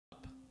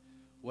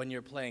when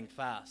you're playing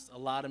fast. A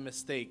lot of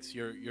mistakes.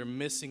 You're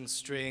missing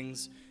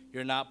strings.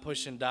 You're not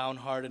pushing down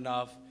hard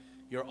enough.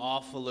 You're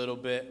off a little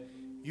bit.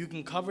 You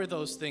can cover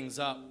those things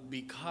up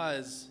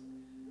because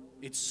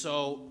it's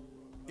so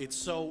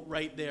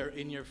right there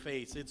in your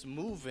face. It's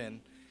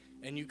moving,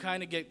 and you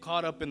kind of get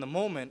caught up in the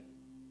moment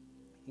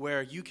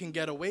where you can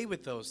get away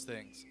with those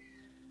things.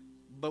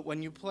 But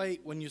when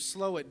you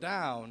slow it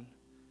down,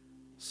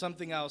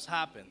 something else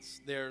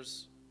happens.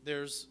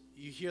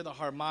 You hear the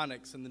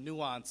harmonics and the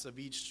nuance of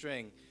each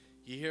string.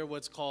 You hear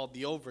what's called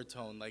the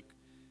overtone. Like,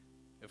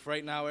 if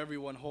right now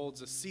everyone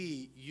holds a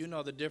C, you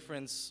know the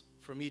difference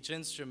from each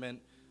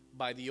instrument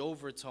by the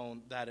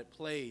overtone that it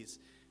plays.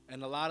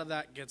 And a lot of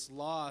that gets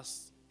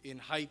lost in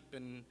hype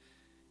and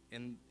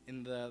in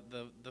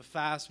the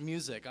fast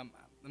music.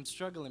 I'm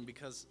struggling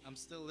because I'm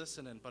still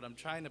listening, but I'm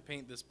trying to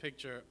paint this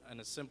picture in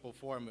a simple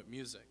form of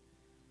music.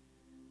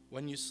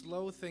 When you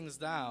slow things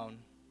down,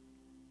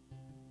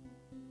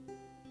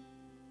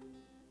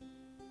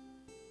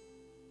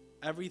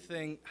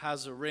 everything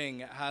has a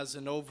ring, it has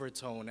an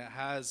overtone, it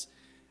has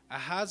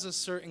a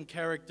certain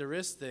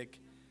characteristic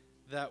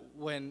that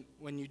when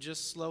you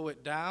just slow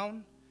it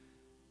down,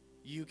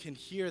 you can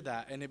hear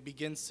that, and it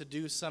begins to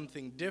do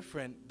something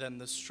different than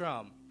the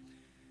strum.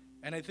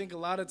 And I think a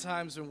lot of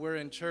times when we're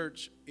in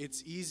church,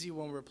 it's easy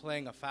when we're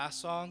playing a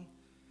fast song.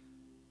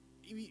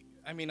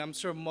 I mean, I'm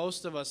sure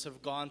most of us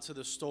have gone to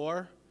the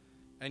store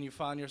and you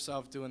found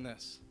yourself doing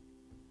this.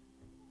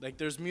 Like,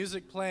 there's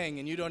music playing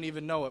and you don't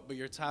even know it, but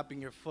you're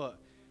tapping your foot.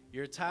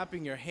 You're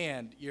tapping your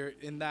hand. You're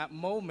in that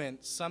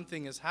moment,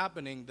 something is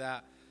happening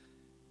that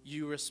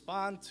you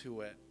respond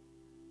to it,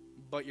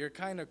 but you're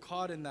kind of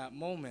caught in that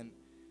moment.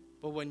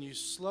 But when you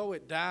slow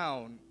it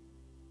down,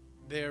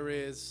 there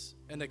is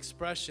an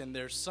expression.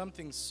 There's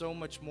something so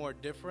much more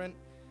different.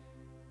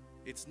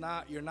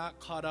 You're not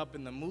caught up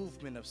in the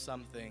movement of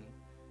something,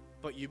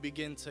 but you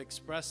begin to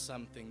express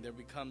something. There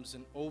becomes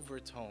an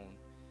overtone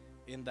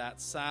in that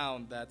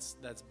sound that's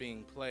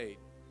being played.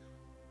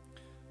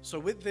 So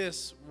with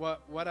this,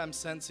 what I'm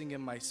sensing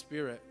in my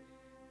spirit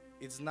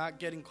is not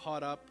getting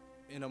caught up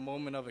in a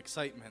moment of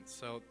excitement.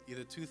 So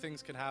either two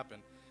things can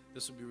happen.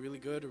 This will be really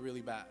good or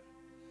really bad.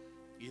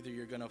 Either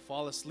you're going to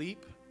fall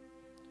asleep,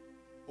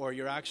 or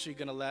you're actually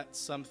going to let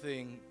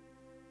something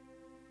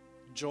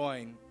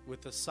join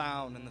with the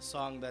sound and the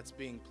song that's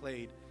being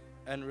played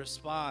and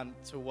respond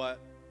to what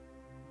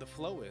the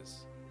flow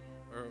is.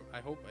 Or I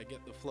hope I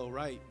get the flow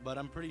right, but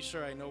I'm pretty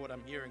sure I know what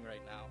I'm hearing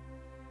right now.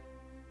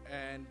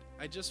 And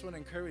I just want to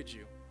encourage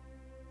you.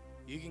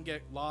 You can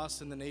get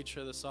lost in the nature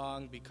of the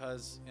song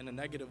in a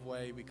negative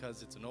way,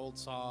 because it's an old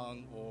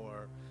song,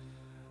 or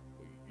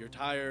you're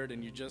tired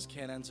and you just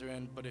can't enter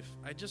in. But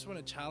I just want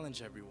to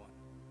challenge everyone.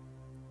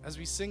 As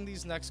we sing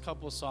these next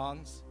couple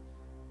songs,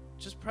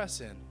 just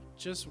press in,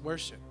 just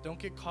worship. Don't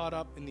get caught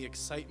up in the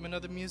excitement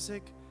of the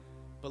music,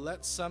 but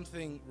let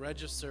something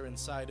register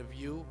inside of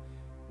you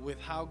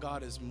with how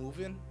God is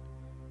moving,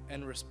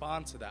 and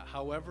respond to that,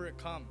 however it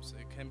comes.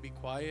 It can be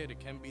quiet, it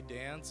can be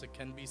dance, it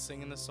can be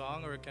singing the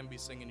song, or it can be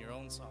singing your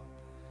own song.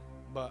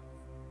 But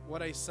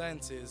what I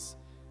sense is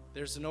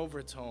there's an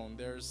overtone,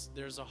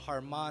 there's a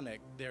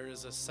harmonic, there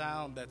is a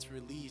sound that's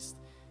released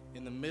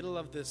in the middle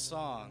of this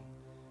song,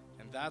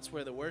 and that's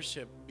where the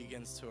worship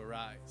begins to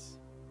arise.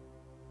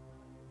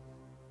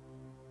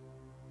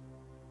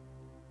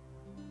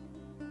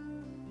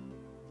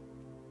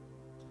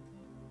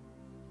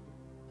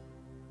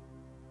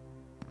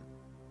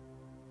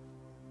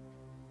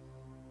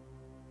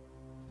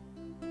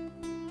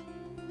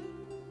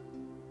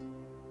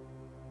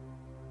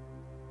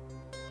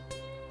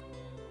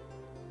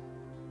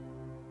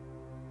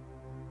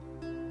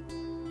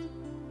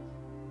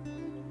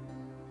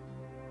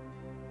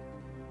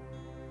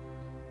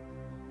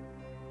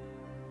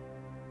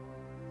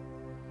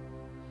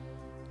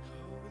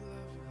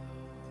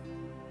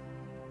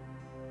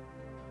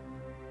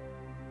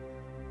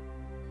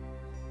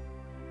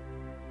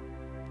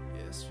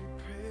 Yes, we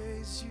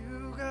praise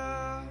you,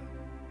 God.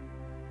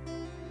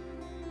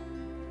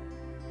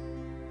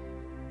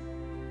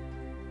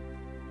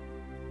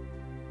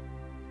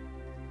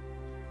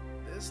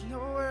 There's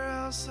nowhere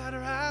else I'd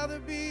rather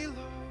be, Lord.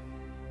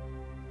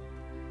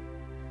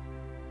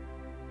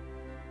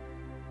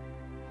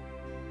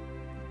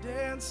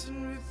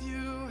 Dancing with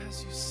you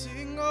as you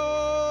sing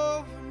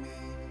over me.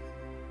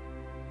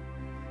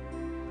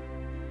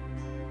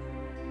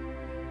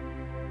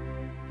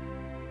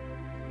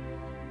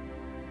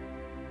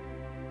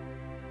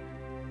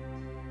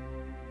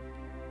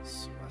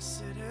 So I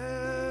set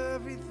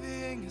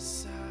everything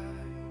aside.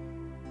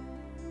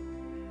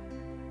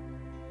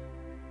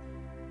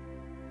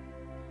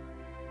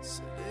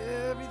 Set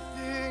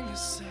everything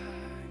aside.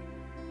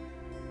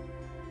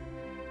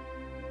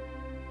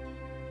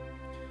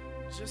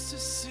 Just to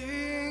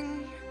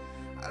sing,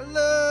 I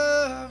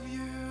love you,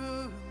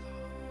 Lord.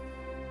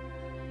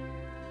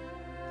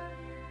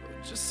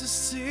 Oh, just to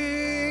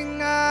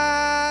sing,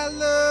 I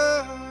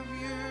love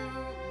you,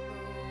 Lord.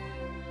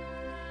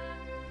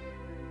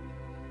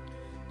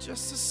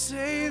 Just to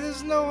say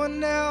there's no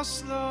one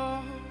else,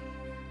 Lord.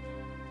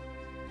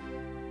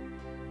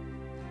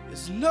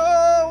 There's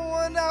no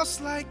one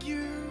else like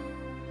you.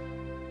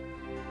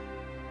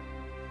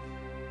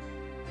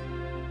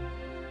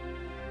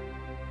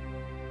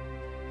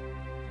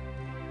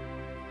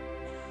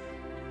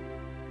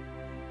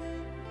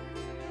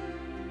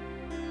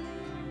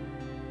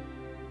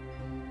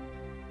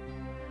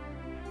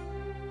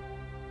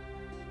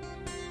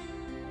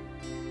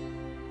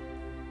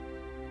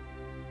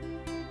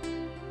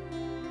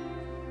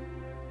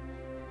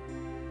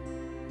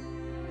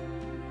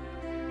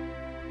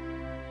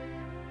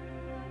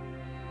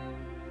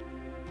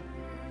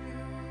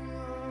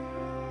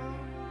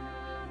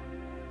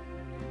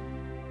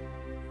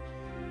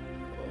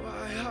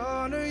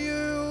 Honor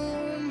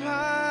you,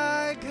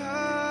 my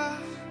God.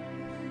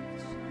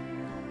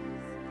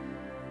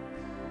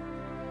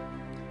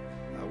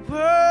 I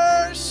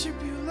worship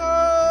you,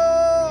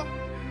 Lord.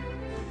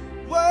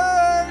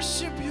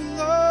 Worship you,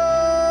 Lord.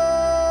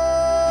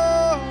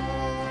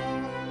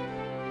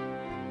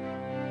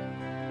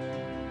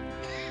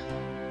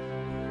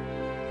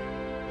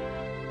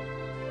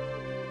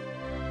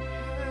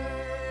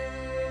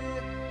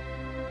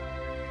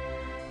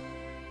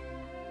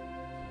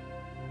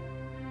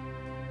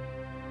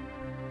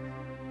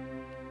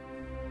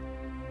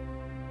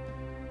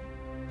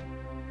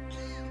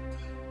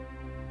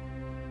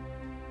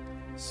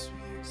 So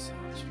we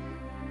exalt you.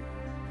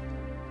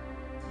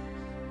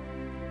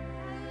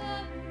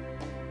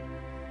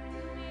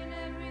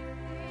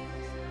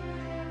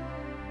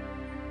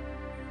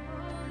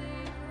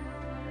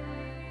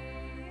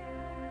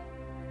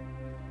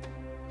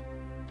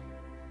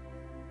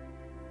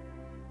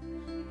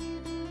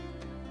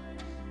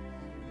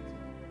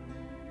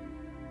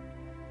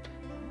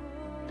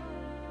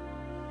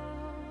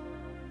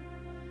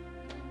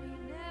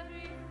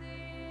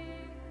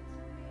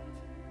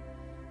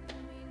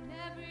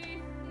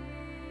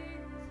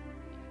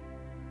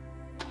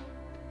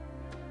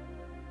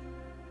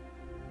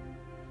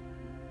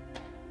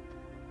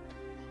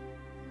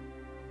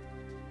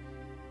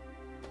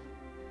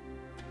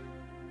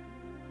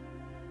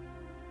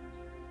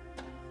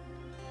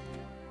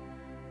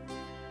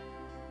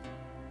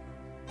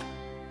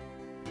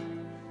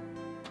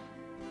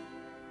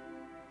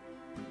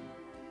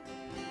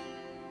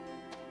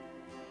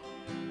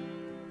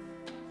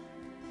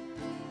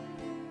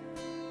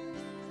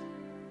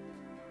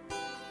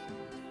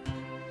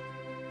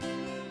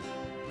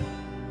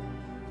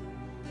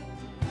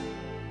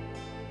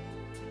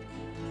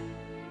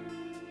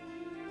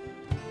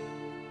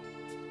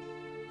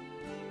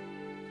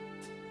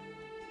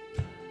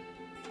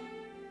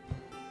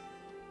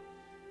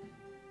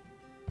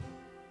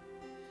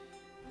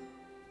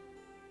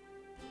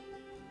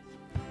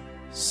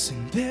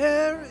 Sing,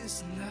 there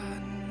is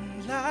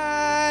none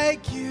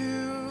like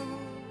you.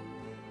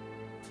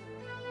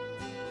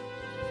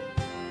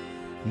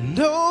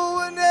 No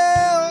one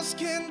else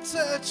can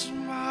touch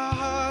my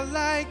heart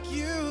like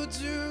you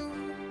do.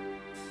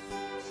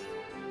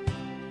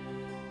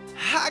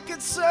 I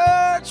could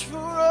search for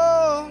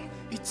all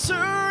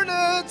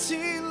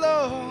eternity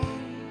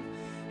long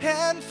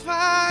and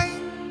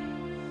find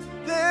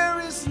there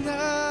is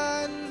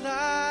none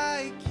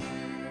like you.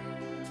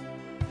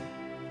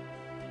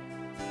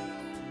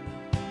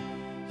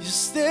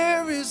 Yes,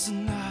 there is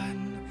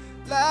none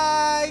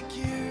like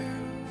you.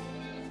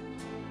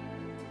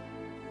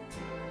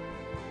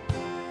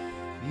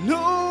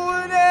 No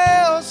one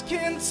else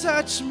can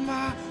touch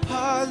my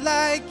heart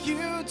like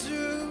you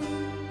do.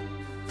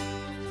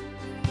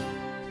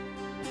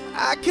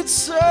 I could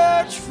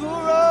search for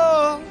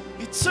all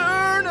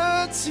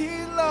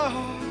eternity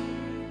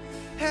long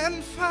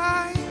and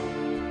find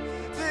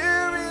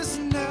there is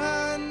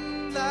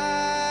none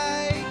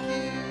like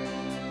you.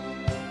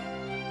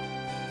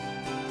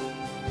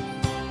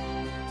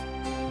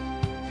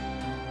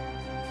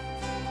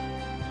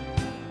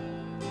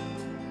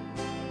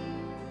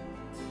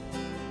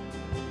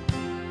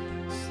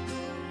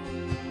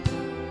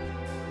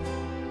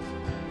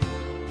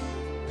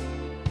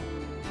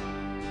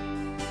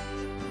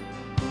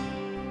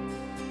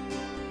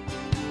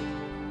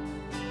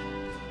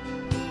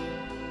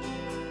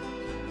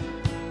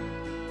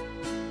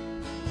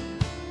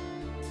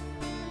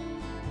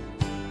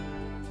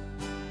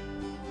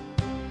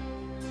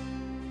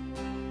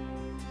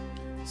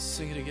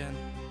 Sing it again.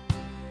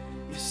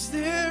 Yes,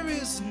 there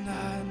is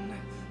none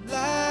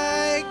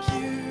like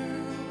you.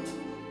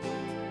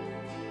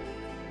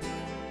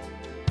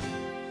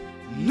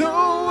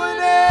 No one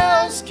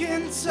else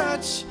can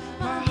touch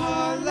my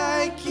heart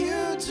like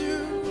you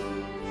do.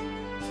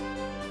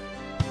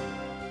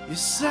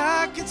 Yes,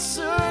 I could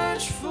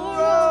search for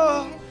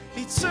all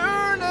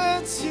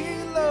eternity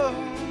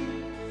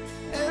long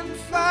and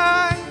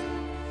find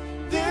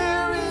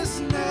there is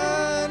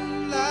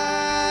none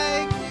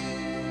like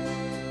you.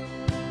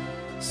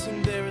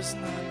 Sing, there is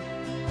none.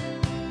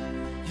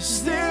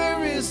 Yes,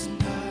 there is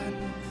none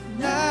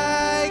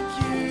like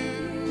you.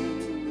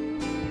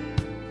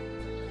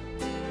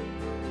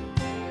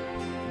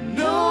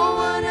 No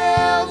one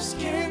else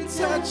can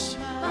touch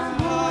my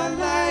heart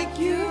like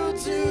you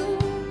do.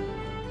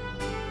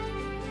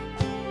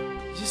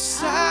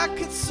 Yes, I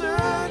could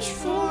search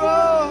for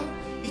all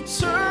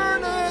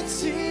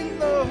eternity,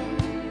 Lord,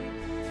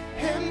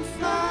 and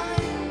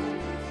find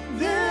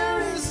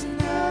there is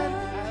none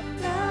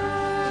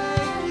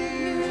like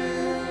you.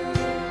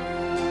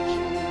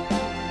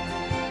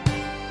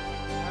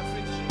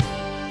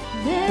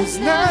 There's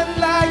none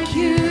like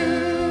you.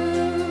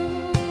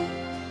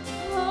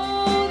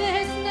 Oh,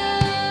 there's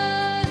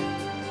none.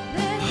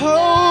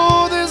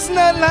 Oh, there's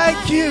none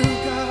like you,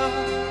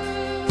 God.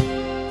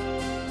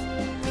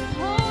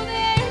 Oh,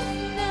 there's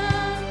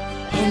none.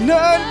 And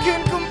none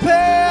can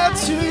compare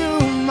to you,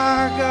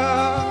 my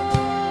God.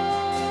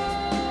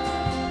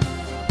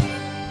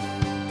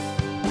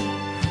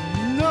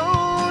 No,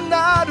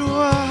 not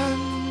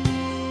one.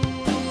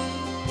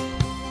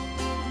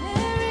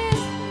 There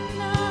is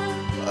none.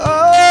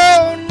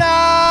 Oh,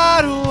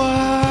 not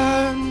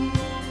one.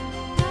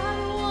 Not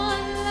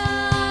one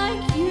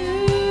like you.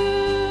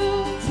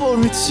 For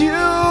it's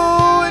you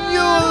and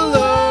you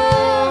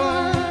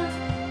alone.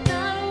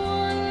 Not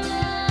one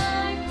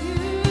like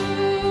you.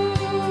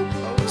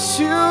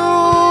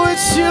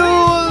 It's you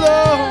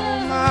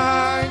alone,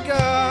 my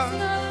God.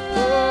 None like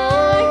one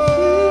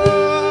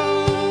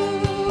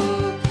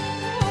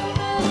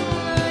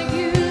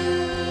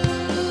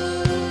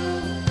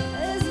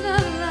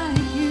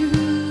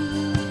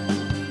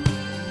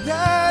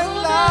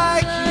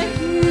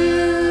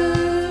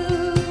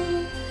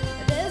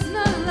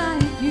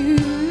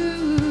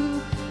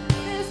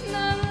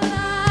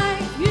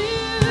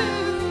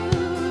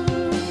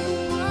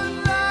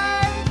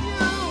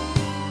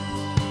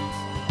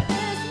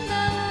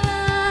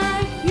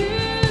like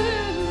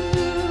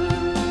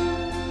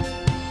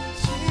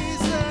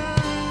Jesus.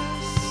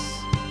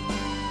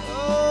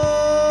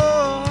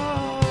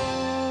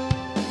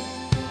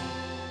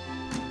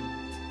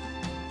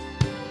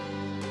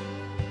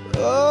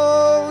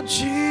 Oh,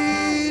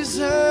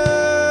 Jesus.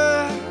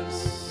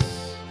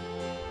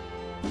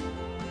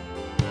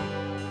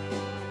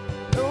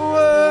 No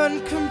one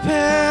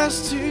compares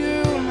to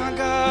you, my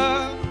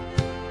God.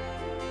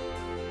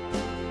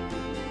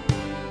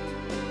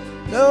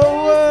 No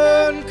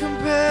one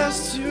compares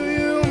to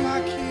you, my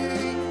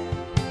King.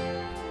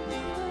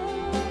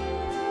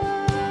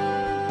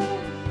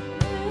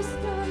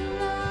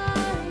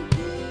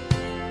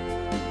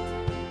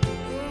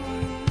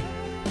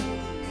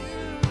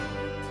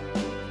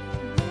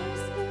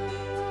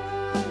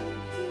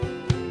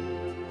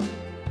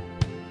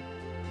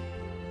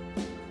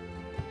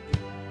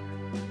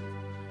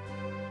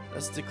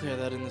 Let's declare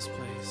that in this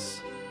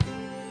place.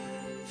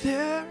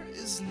 There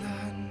is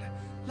none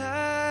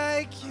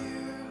like you.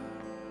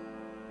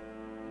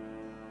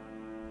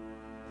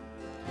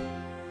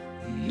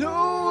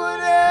 No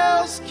one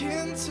else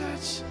can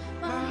touch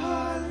my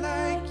heart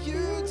like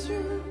you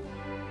do.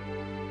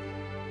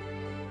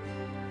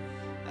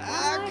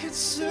 I could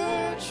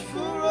search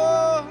for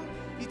all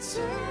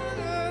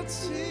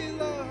eternity,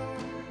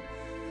 Lord,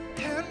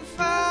 and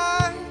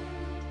find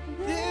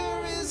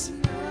there is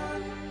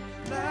none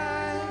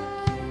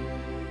like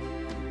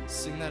you.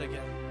 Sing that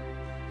again.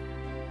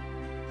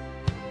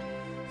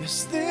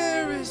 Yes,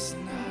 there is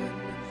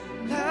none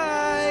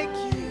like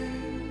you.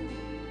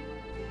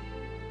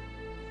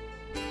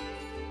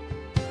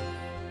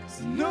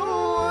 No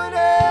one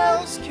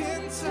else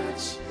can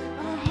touch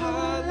my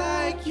heart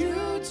like you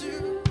do.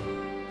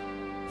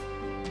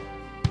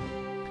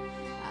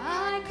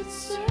 I could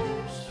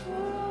search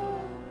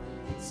for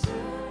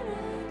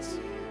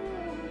eternity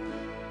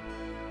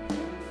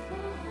and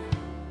find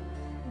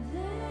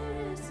there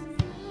is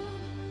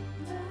none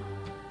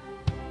like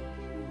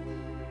you.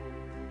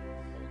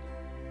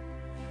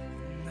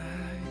 And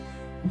I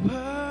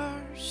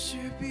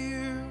worship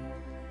you,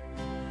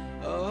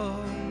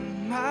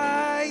 Almighty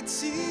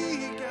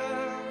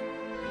God.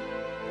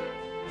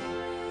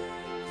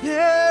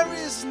 There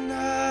is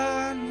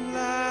none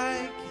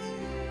like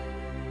you.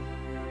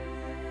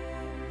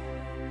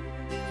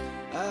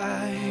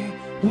 I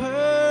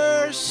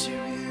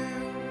worship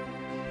you,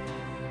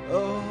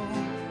 oh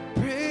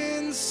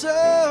Prince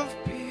of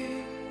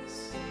Peace.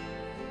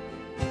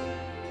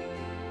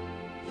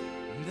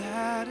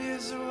 That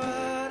is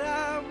what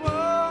I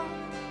want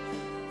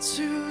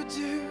to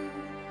do.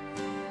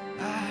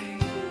 I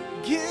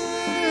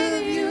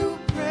give you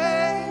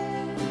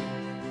praise,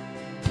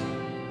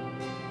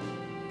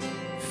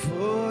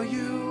 for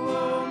you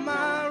are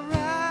my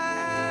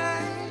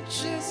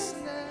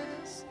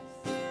righteousness,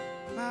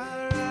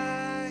 my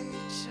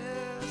righteousness.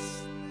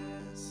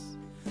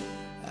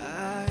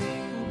 I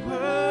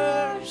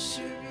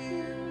worship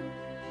you,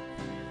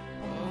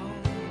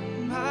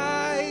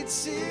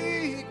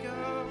 Almighty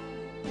God.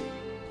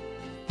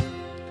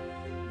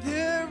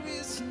 There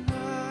is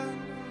none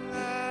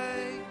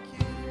like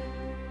you.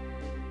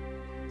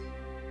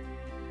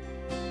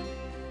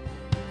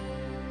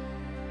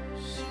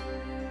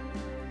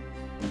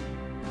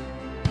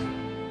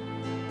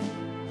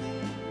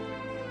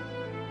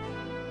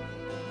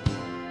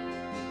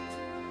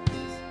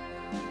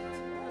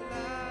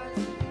 I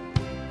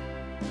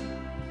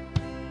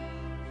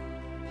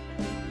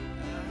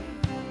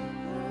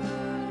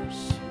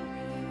worship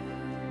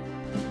you.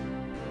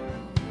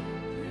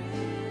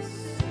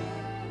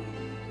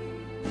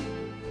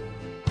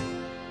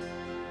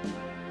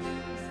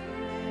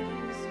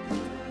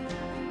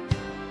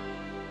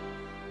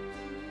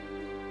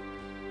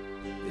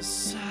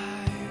 Yes, I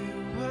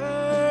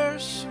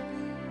worship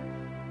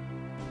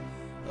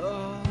you,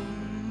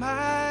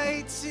 Almighty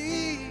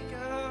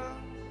God.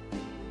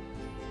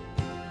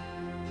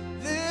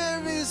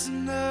 There is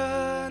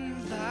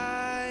none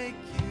like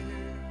you.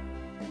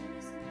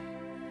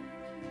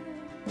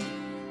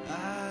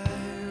 I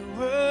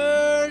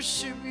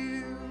worship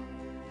you,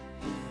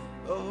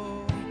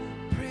 oh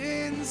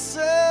Prince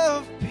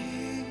of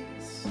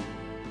Peace.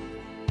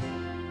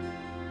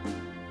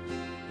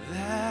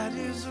 That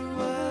is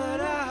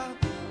what I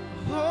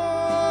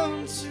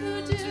want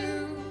to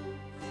do,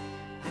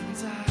 and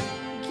I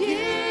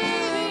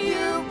give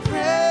you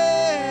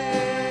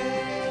praise,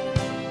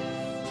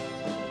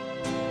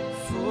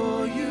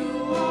 for you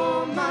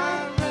are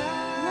my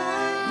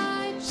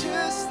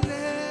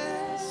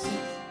righteousness,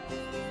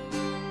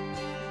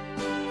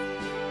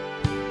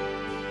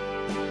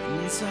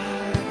 and I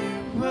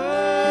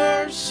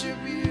worship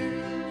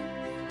you,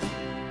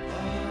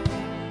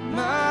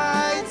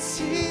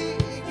 Almighty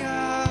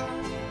God.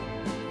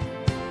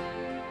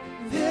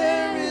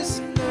 There is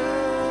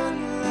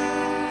none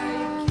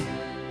like you.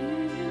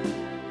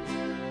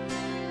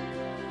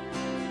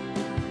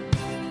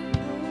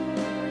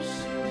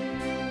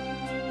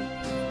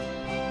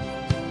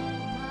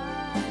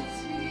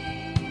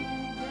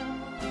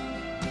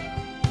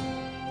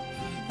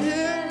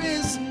 There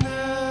is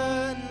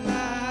none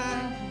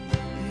like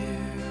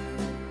you.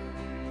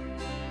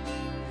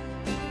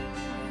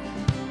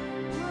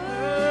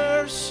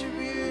 Worship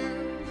you,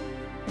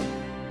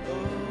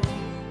 oh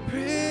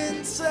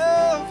Prince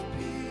of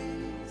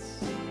Peace.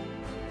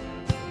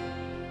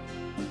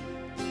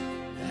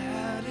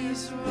 That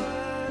is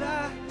what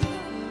I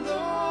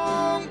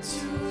long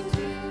to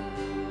do.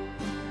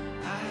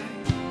 I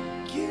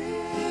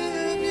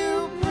give you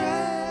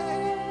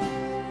praise,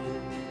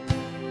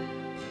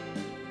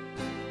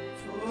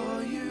 for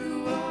you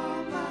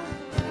are my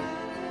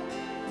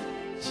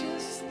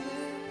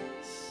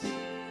righteousness,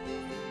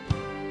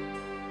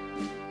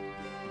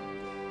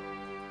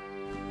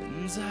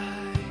 and I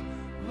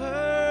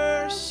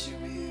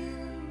worship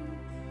you,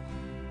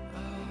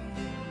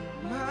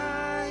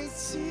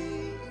 Almighty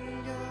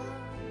God.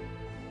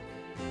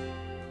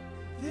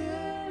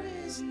 There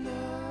is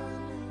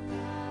none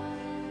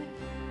like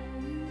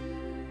you.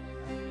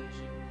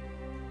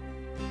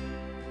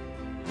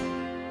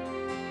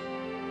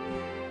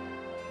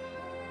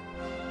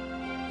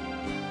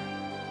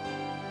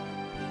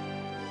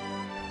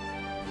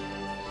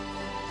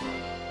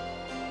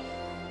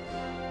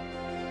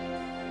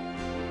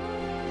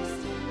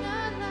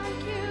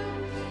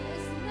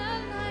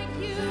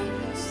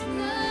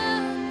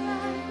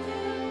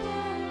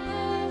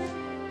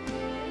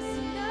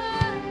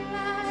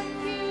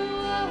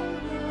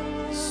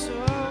 So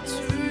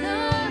to you,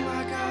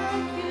 my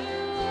God,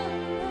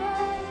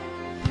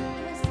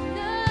 there's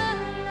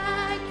none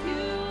like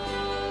you,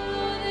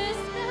 Lord.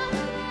 There's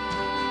none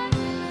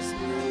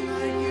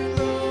like you,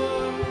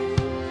 Lord.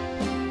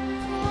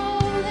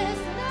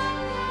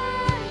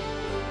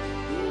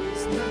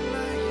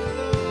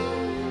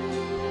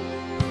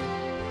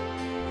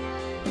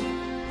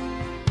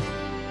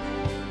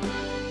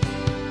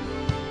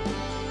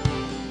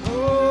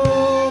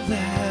 All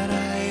that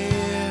I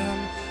am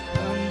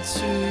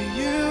unto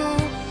you,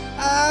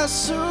 I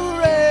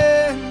surrender.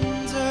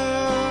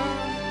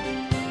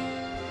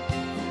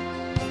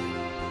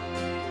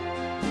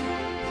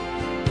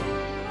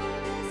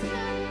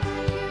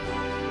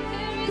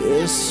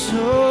 Yes,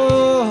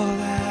 all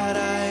that I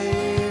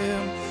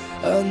am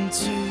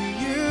unto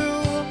you,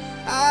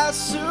 I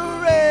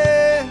surrender.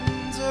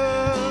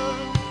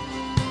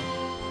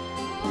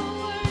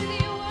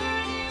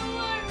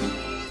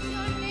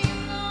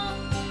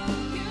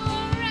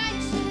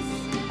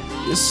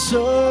 Yes,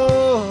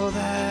 all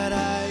that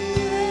I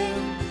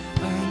am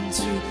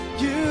unto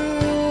you,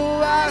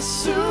 I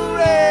surrender.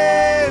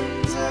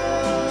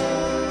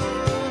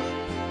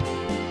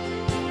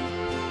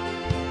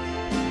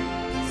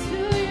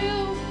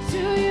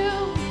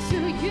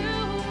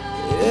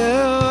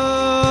 Yeah,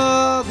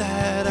 all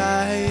that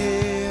I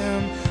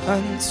am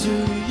unto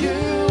you,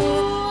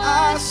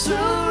 I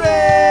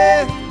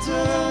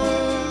surrender.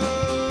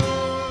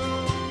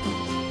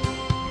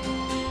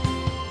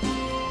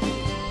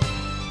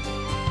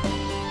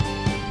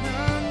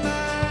 None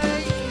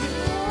like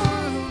you,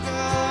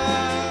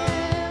 God.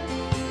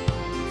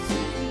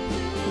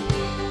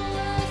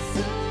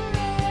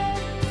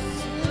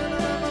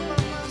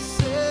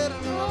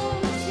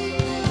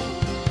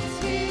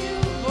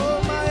 Oh,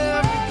 my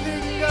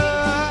everything,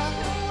 God.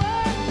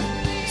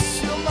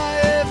 You're my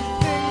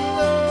everything,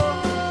 Lord.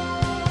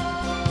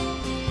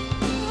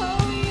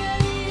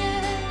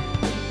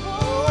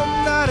 Oh, I'm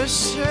not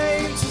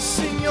ashamed to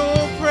sing your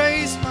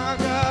praise, my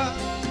God.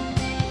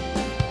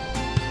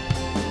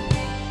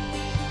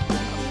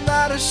 I'm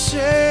not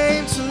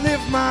ashamed to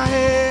lift my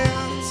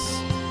hands.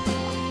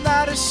 I'm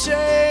not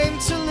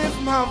ashamed to lift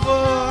my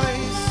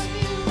voice.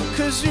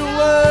 'Cause you're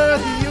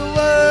worthy, you're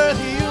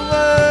worthy, you're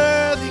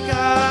worthy,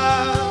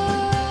 God.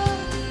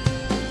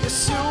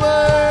 Yes, you're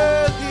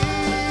worthy.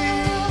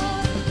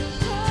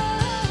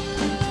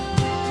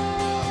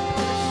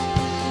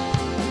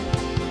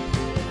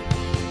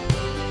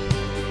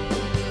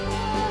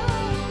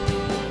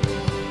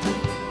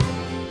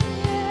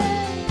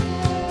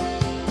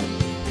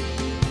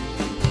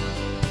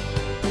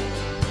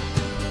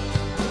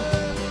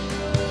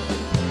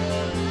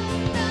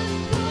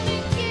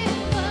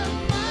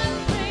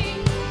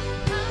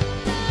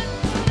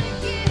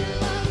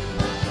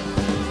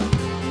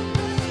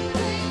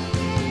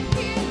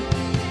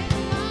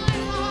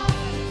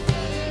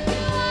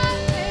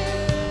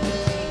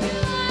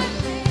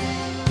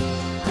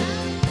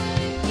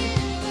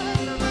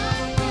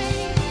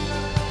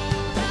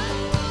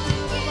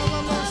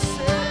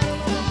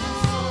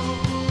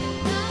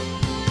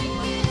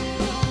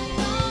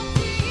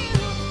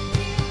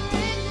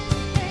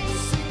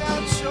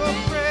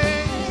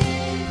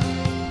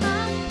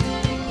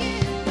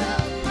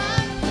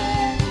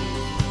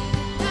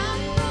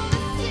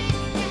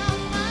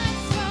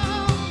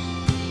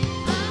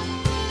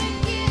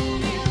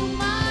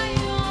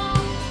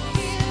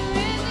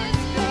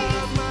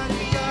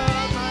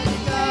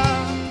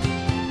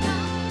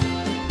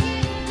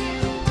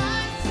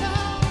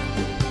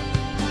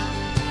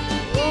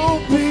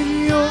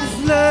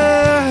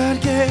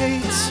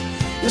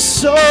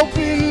 Just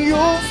open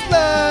your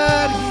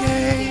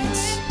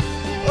floodgates.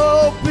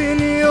 Open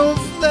your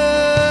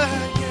floodgates.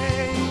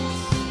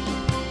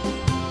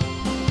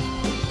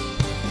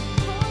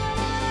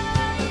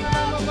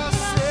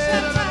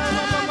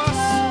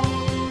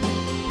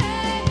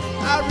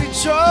 I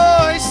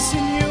rejoice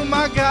in you,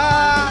 my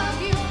God.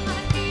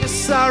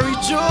 Yes, I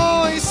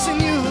rejoice in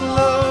you,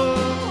 Lord.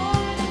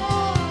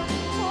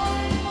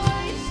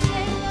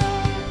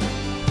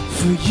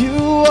 For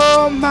you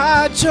are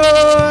my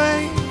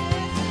joy.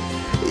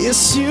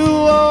 Yes, you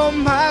are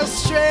my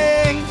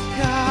strength,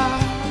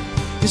 God.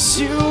 Yes,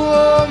 you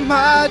are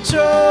my joy,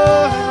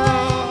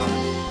 Lord.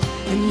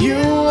 And you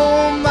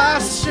are my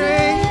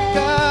strength,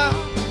 God.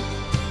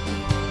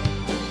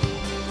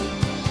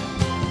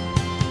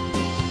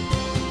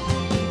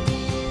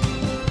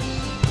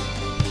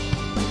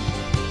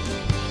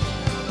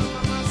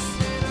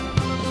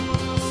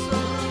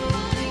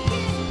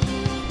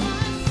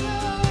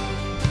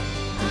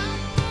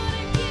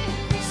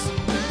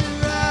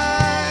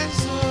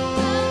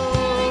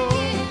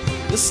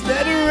 Just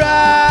let it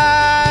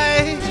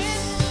rise.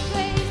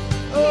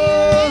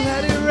 Oh,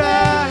 let it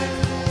rise.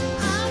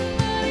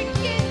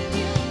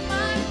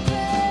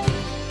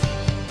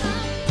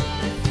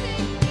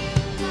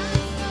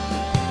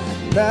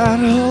 Not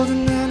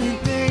holding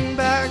anything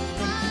back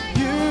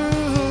from you,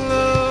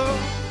 Lord.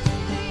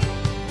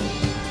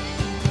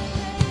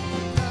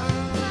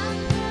 Not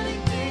holding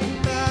anything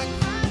back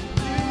from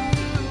you,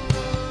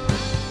 Lord.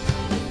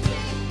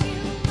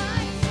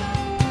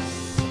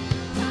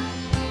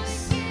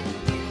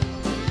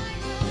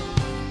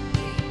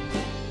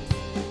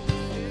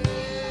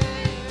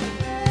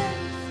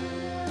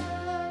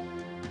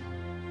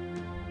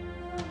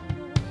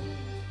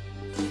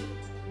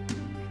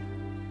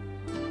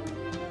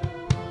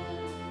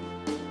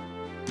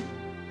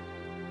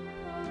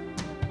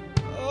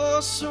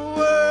 Oh, so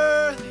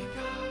worthy,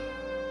 God.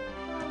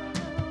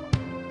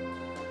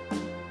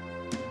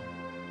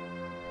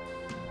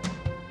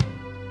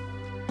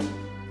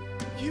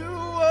 You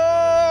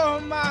are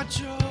my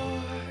joy.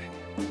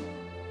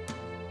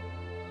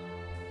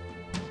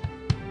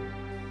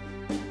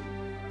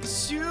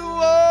 Yes, you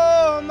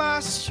are my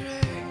strength.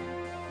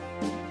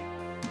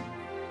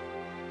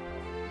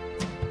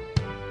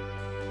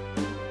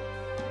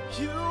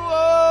 You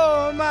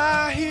are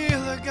my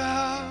healer,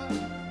 God.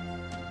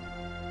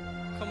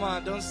 Come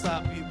on, don't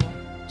stop, people.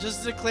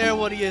 Just declare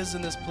what He is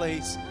in this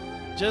place.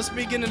 Just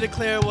begin to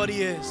declare what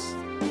He is.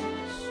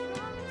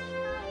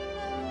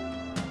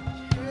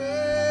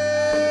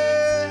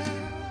 Yeah,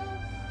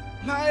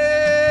 my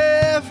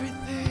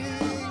everything.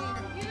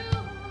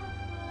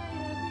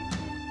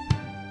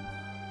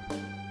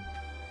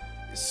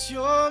 Yes,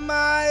 you're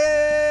my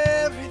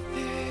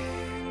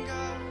everything,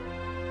 God.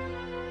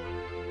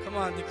 Come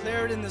on,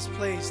 declare it in this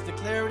place.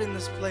 Declare it in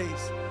this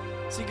place.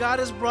 See, God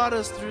has brought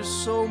us through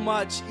so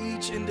much,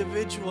 each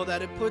individual,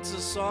 that it puts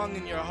a song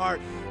in your heart.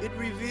 It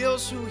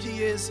reveals who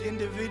He is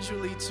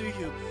individually to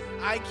you.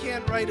 I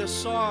can't write a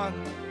song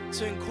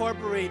to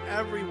incorporate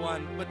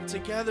everyone, but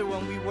together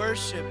when we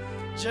worship,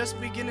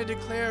 just begin to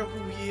declare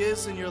who He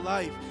is in your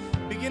life.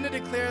 Begin to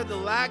declare the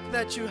lack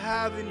that you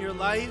have in your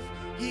life.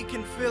 He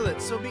can fill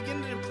it. So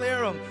begin to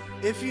declare Him.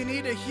 If you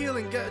need a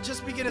healing,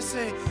 just begin to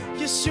say,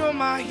 yes, you're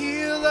my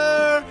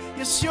healer.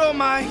 Yes, you're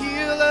my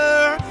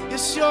healer.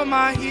 Yes, you're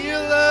my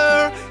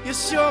healer.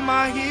 Yes, you're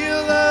my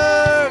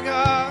healer,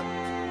 God.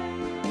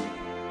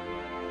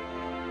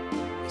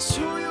 It's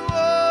who you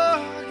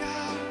are,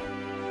 God.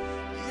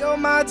 You're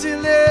my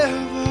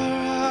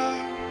deliverer.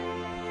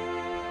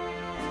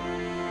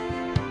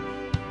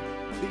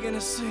 Begin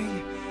to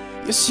sing,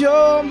 yes,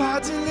 you're my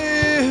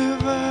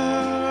deliverer.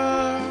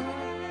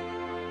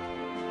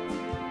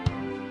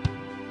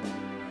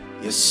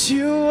 Yes,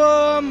 you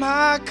are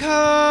my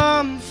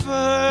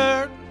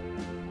comfort.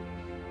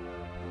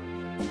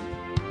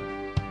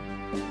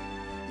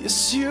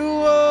 Yes, you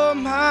are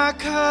my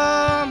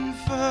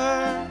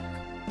comfort.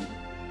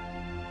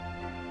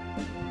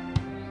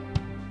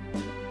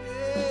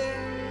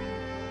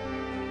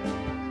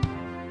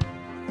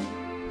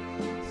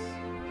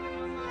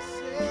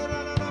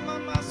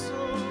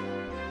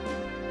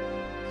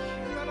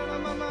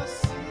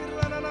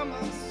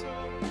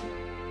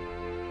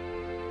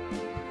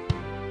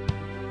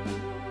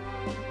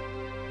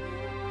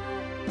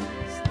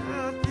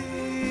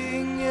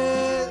 Nothing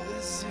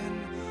is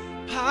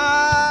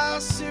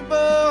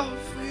impossible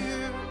for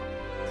you.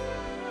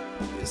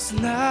 Yes,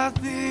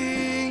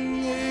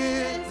 nothing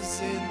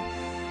is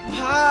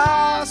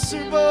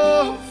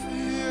impossible for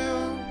you.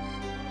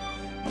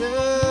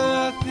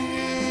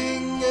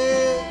 Nothing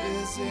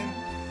is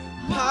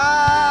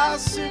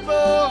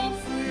impossible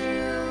for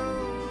you.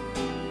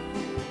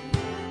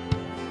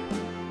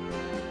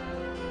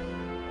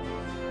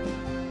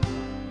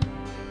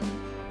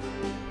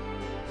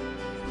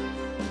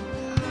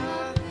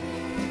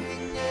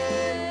 Nothing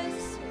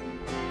is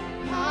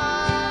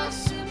impossible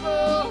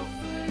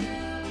for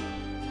you.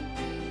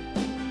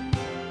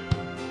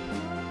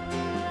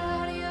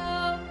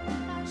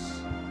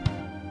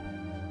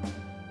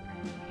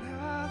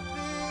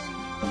 Nothing,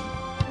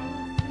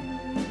 Lord.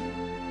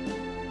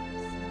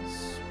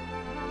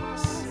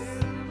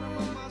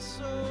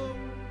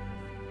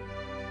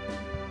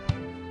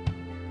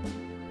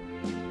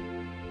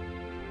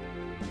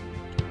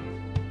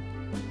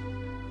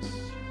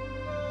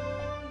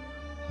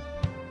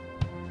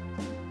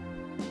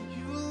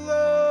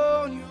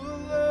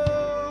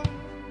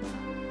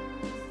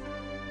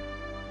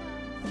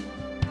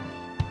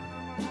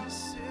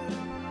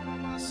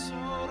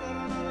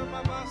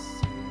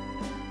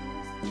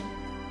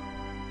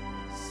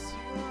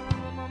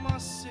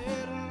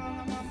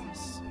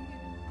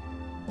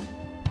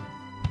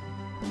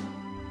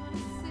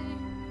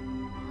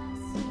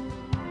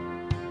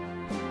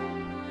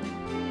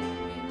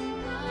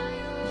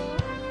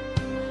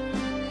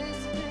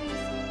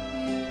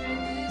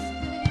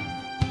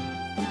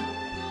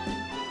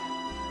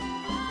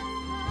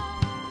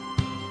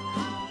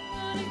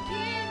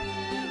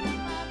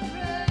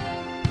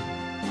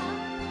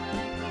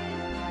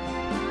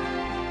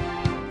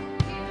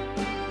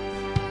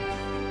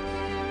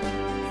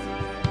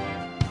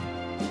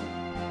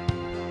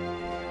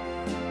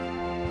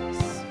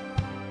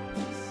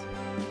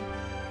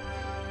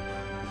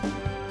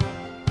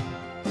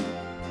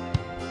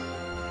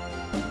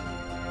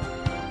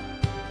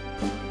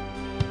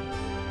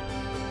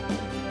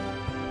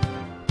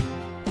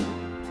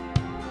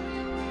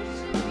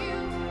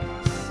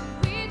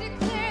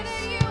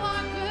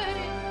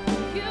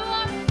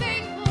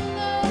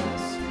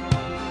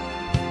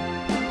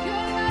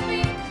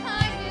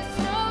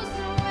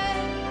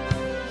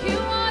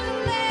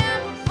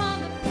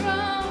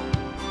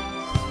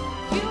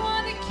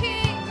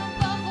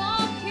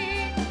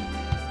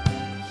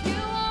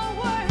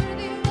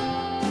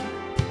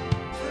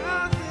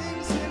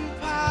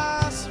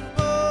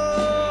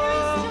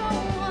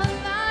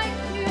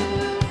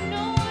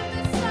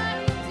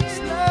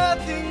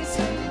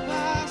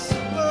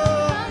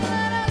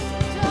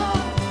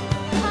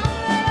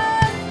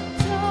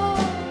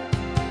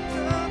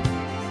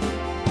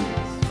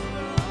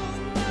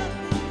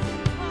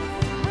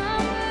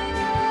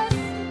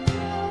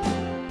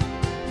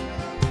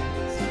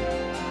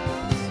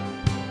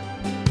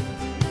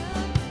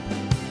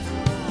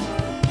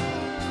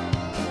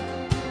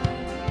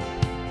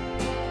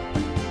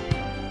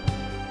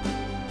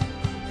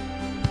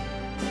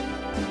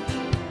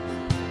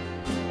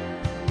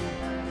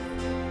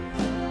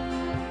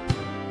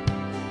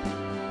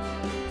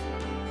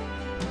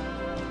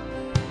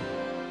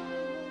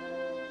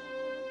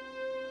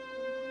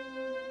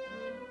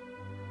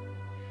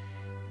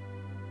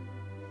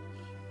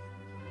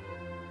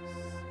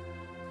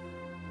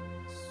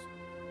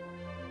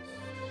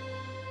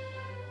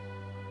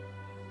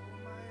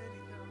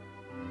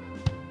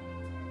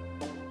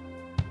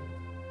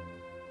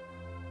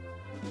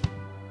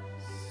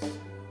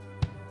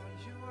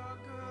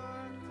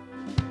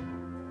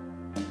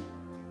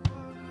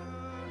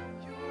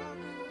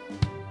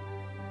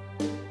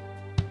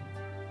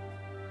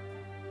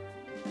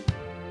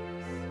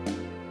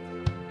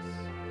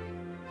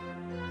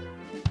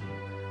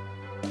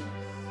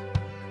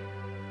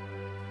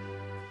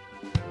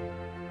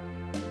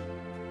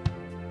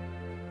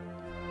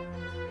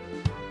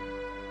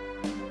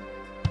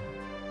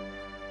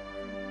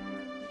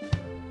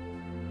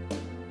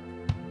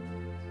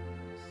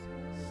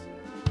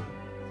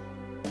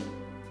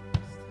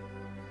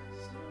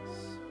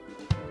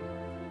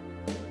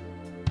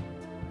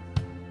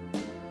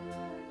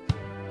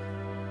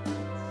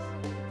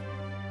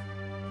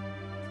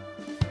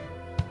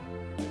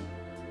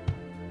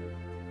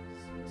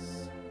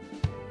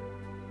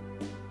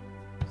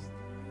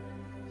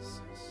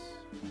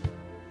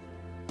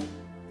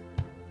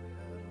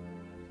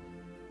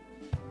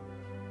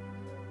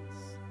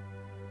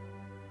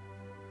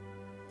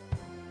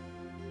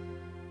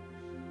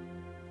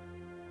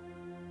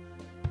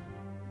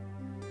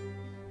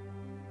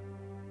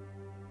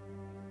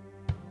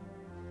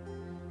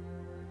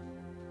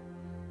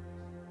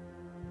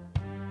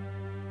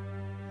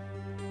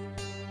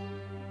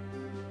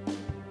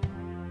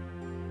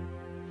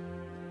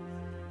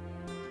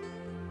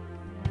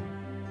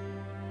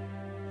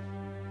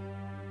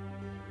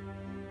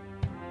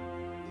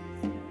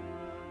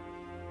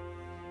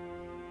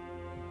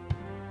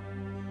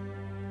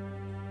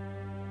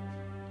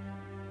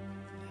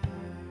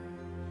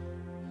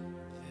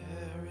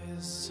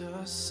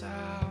 a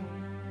sound,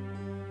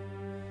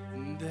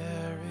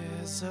 there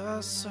is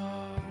a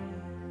song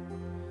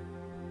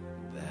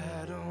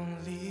that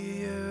only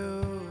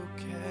you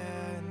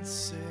can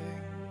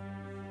sing.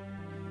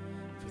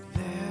 For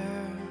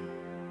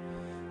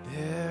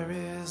there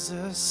is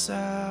a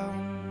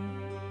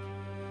sound,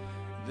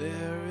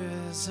 there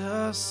is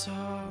a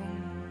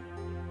song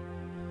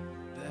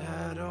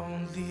that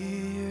only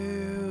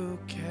you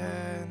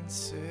can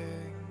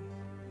sing.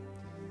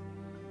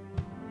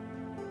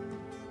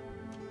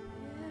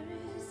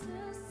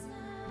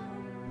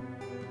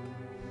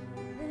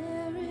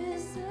 There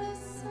is a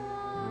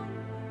sound,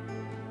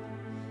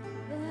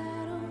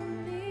 that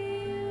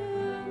only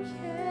you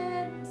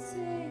can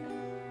sing.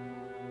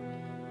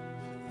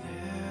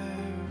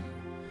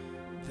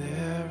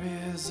 There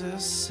is a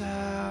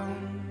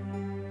sound,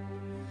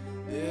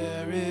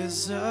 there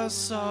is a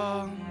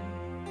song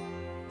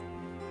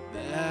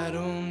that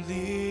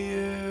only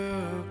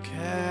you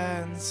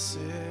can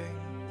sing.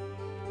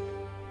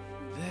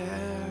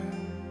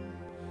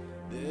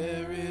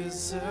 There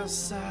is a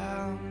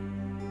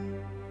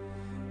sound,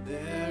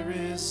 there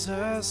is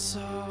a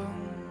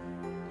song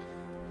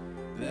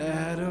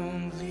that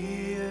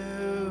only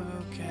you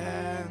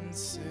can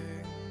sing.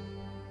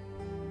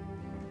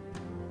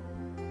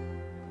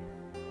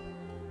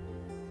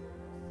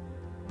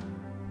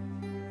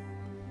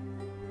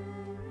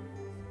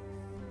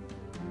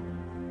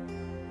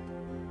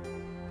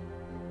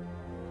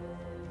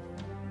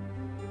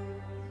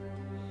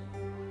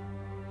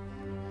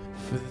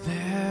 For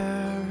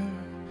there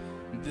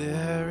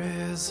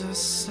is a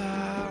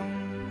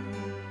sound,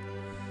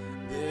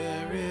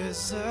 there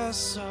is a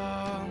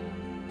song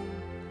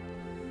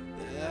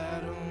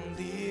that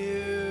only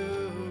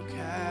you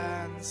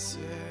can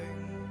sing.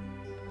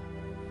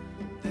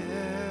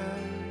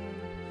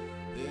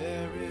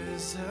 There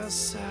is a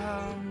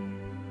sound,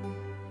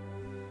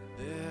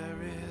 there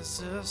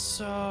is a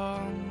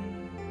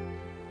song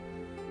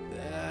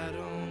that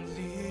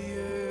only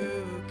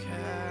you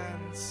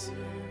can sing.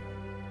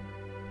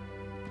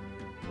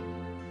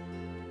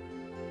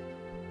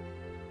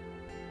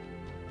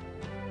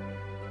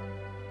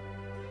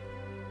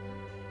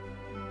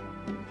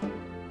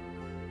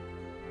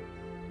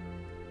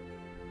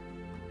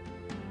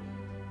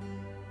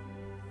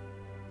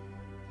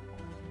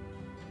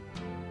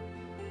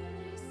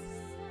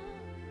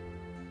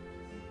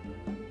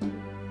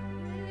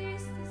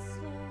 Release the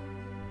sound.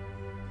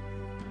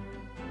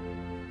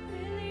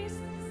 Release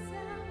the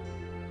sound.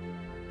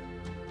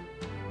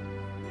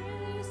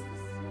 Release the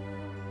sound.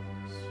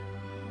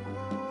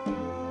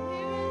 We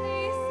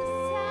release the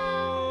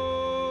sound.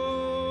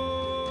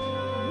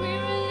 We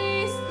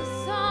release the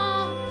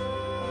song.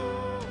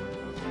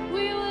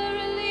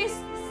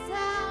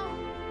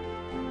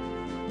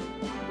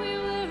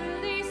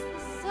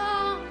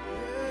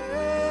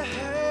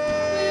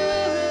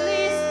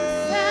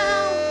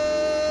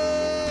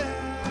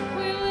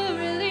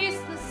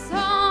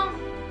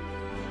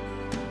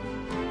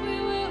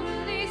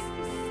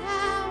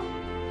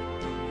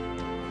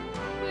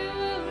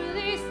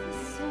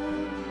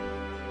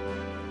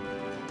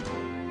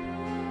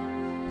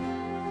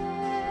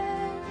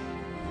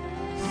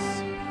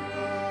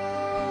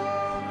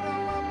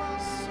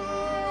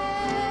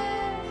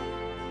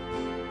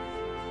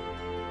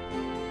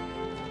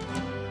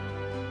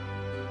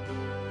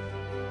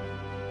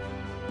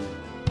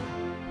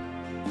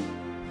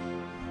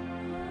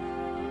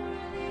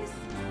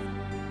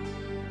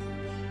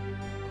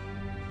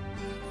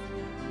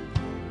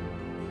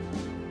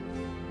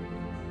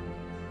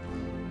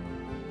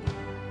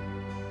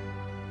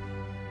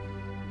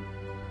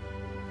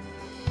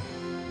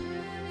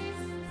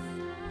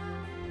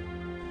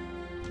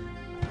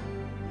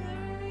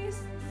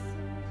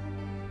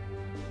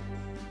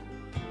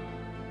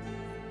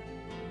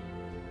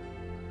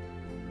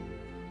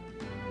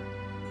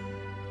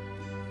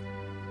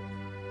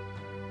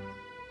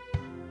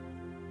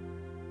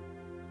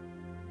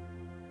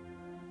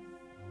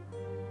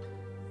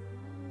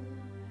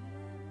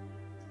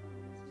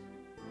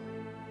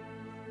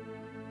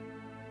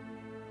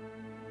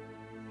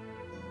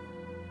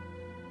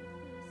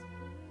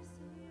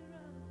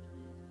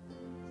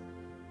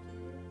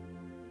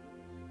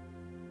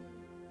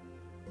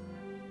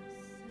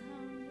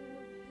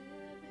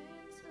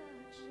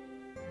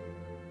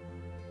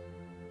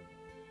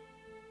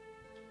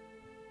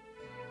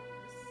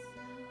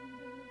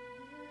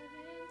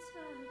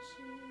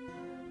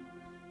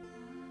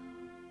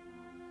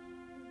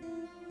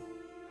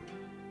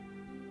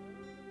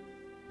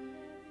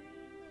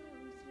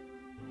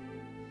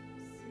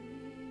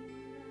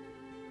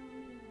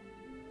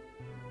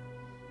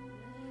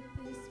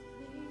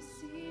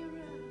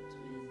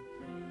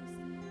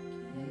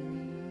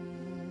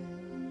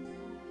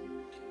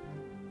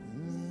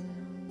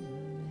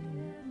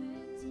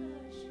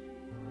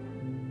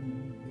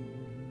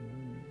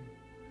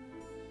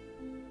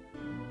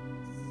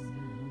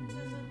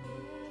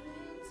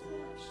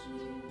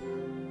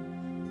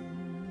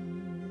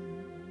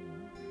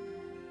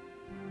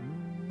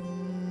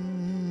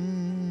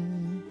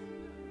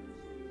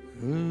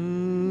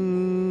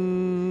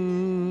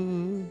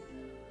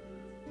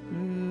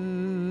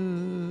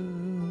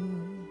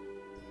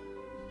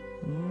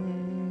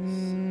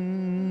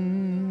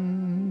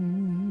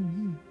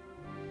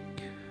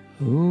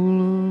 Oh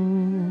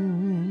Lord,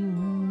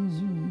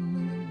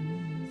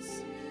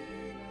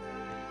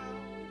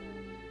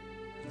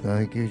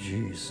 thank you,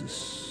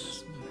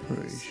 Jesus.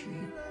 Praise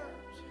you.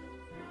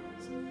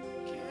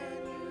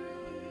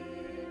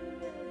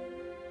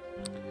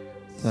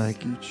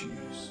 Thank you,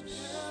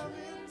 Jesus.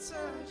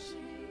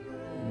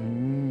 Mm.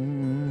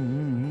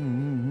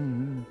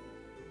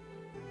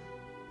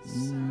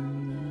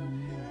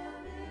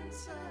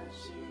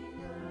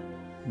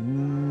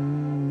 Mm.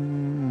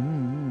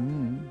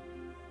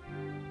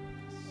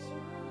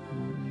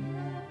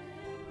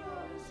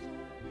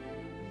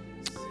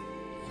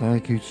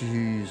 Thank you,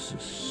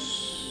 Jesus.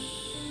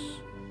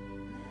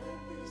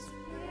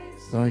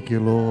 Thank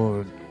you,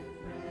 Lord.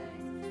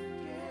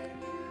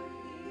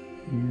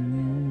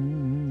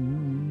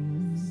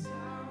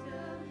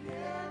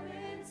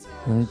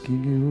 Thank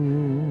you.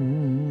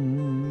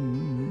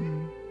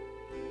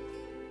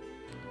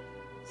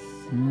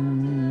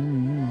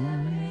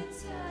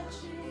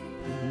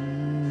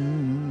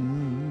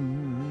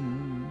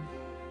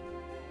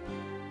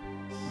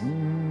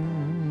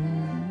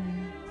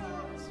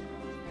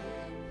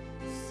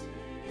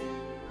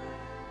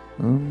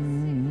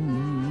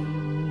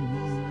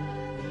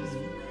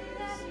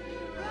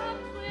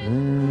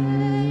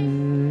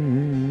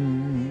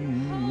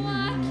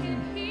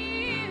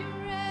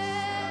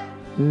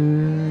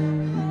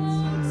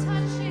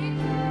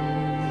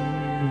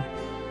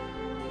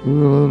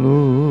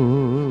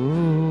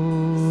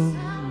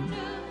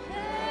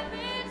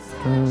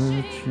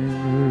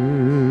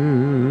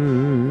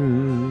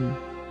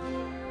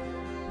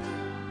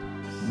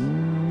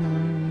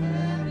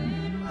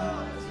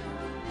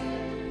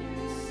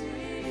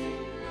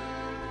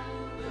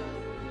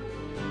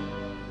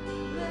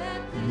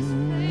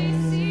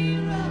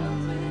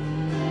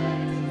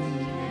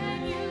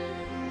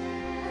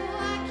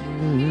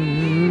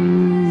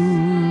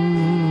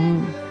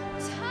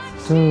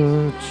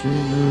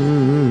 Touching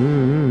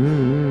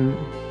her.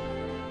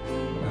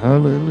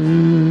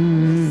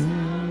 Hallelujah.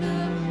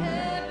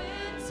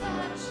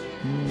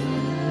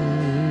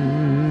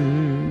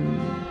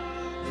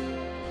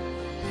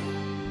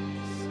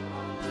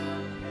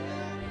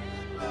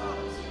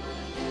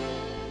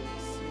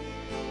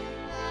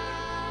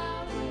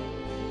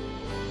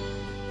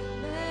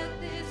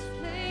 Let this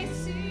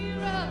place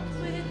erupt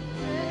with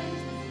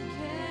praise.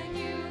 Can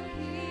you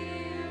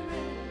hear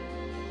it?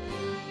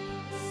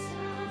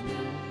 Sound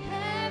of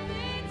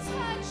heaven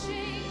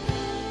touching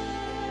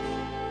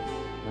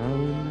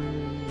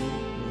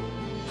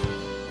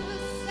the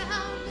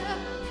sound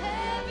of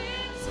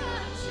heaven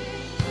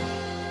touching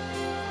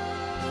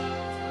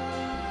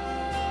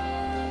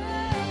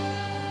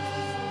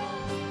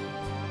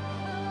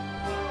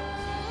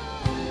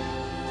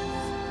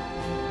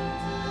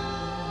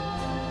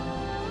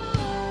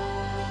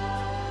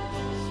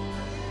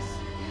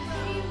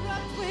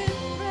erupt with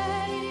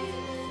praise.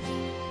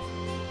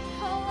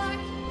 Oh, I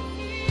can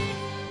hear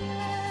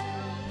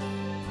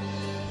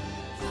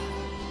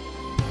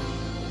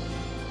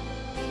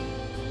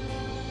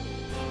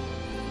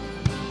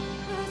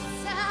the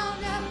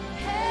sound of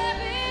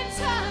heaven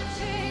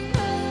touching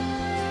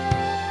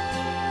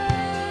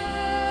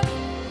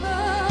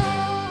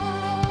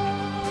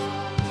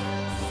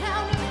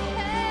sound of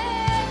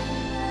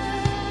heaven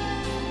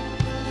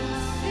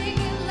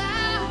singing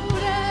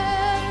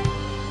louder.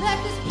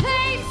 Let this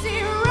place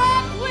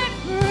erupt with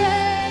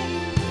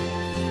praise.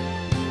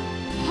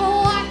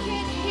 Oh, I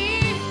can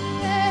hear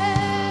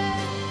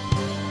it.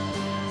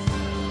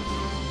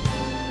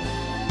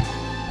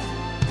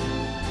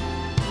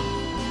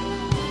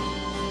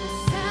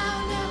 The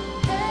sound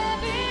of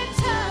heaven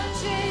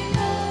touching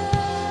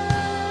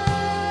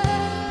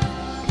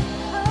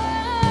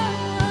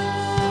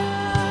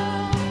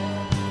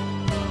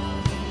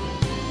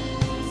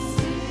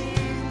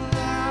Sing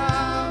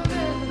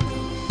louder.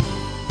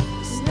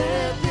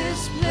 Let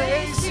this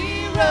place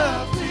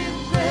erupt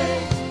with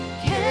praise.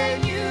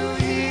 Can you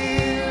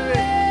hear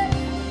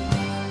it?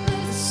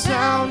 The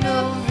sound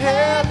of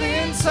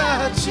heaven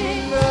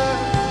touching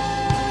earth.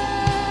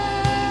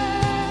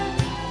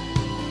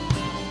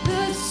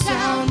 The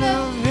sound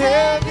of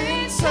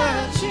heaven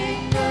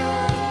touching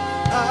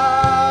earth.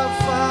 Our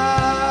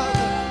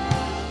Father,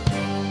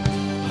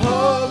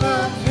 all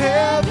of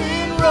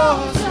heaven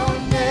rolls your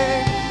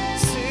name.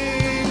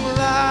 Sing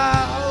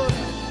loud.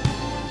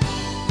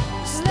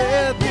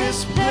 Let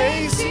this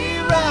place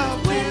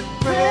erupt with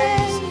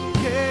praise.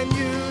 Can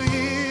you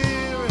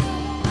hear it?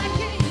 I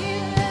can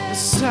hear The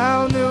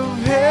sound of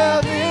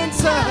heaven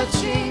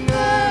touching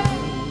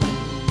earth.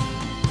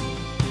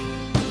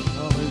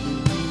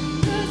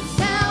 the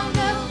sound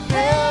of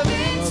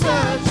Heaven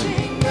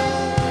touching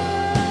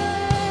earth.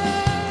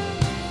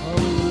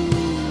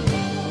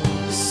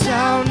 The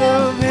sound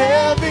of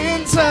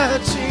heaven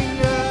touching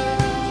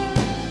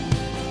earth.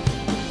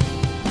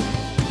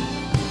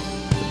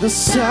 The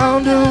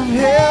sound of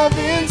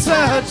heaven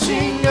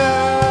touching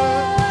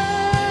earth.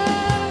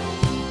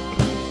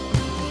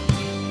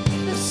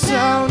 The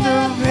sound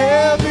of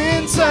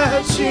heaven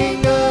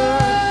touching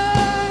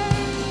earth.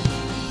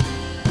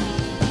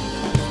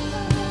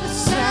 The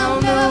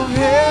sound of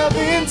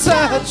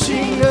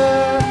touching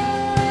earth.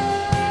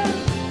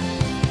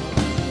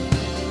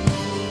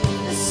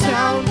 The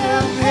sound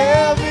of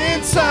heaven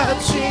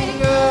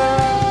touching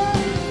earth.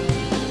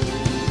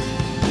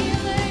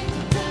 Healing,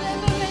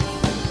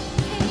 deliverance,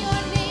 in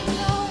your name,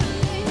 Lord,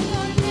 in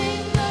your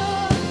name,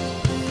 Lord.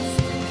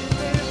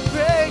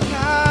 Break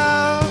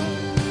out.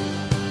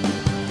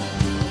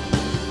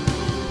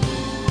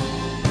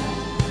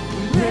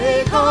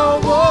 Break all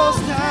walls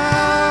down.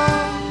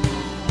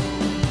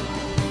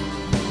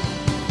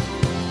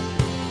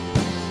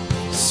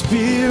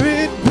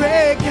 Spirit,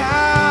 break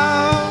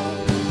out.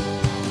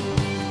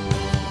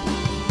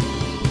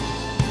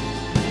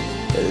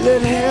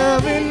 Let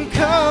heaven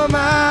come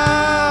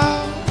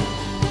out.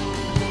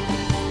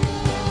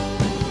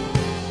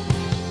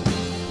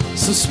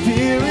 So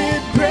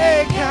Spirit,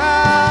 break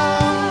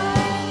out.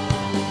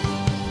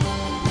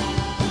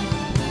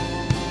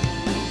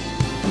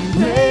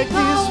 Break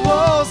these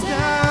walls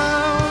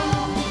down.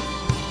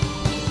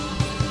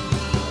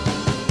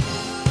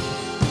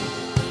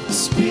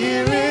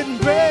 Spirit,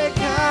 break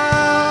out.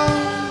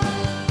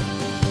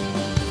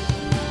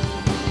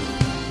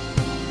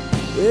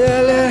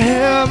 Yeah, let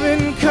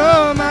heaven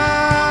come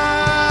out.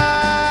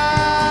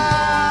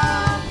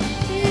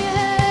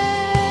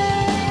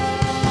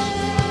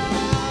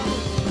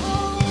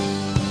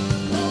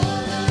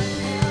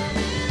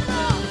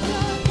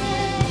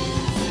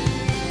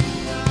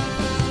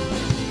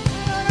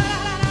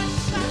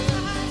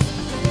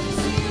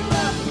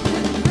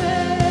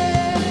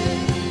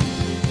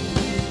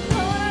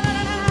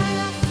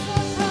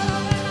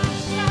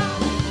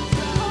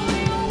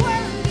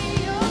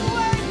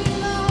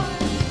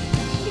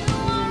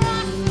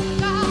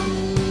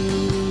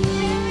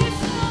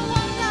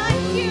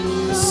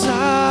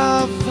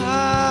 Our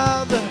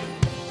Father,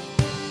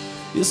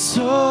 your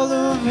soul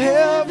of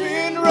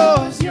heaven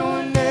roars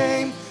your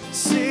name,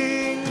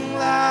 sing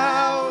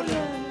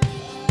louder.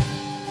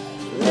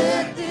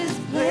 Let this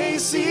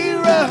place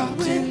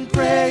erupt in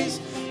praise.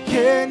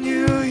 Can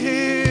you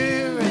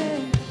hear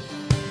it?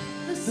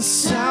 The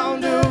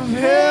sound of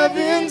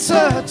heaven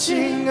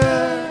touching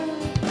earth.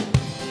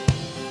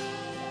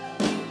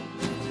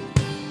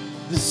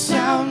 The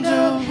sound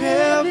of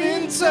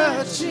heaven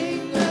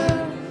touching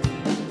earth.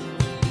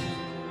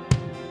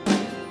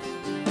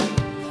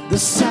 The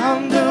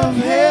sound of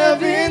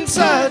heaven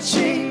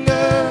touching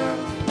earth.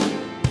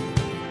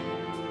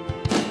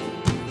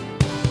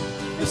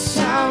 The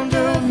sound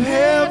of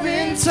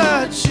heaven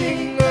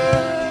touching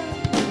earth.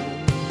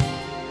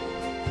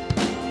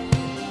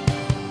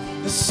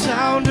 The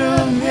sound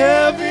of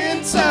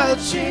heaven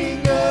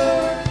touching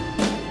earth.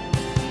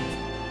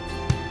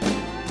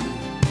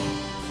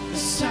 The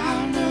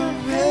sound of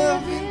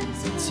heaven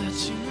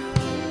touching earth.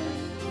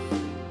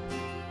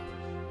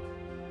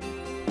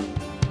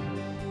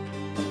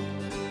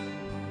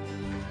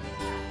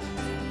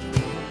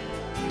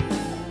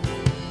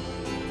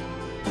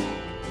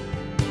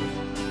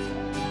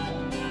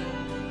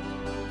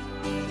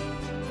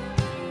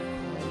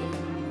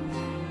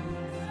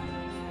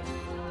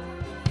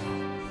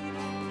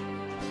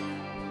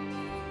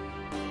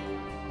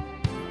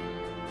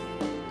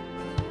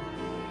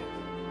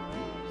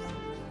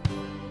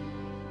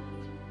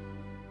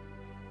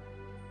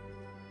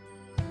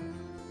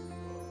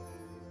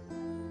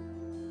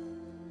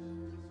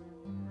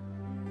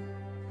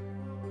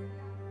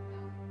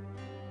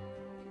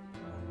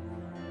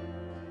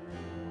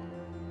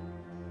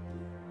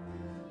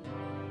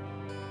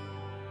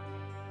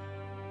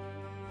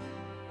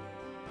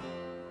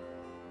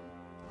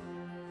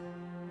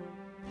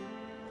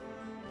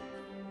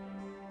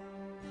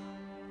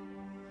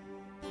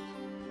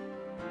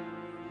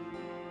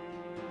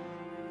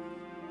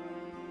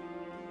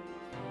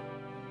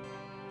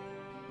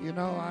 You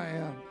know,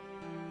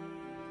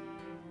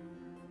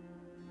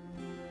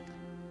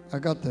 I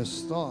got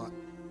this thought.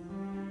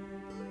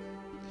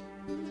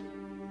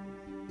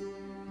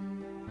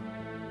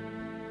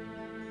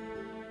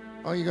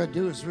 All you got to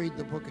do is read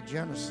the book of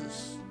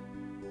Genesis.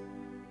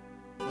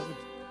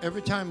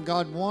 Every time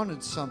God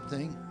wanted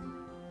something,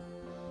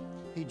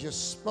 he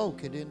just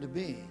spoke it into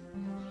being.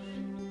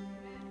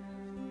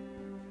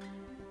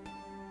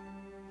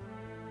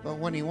 But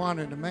when he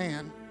wanted a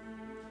man,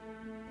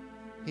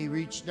 he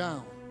reached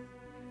down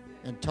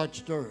and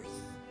touched earth.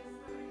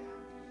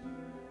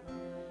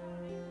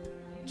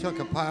 Took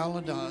a pile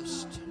of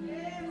dust,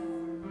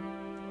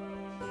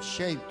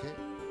 shaped it,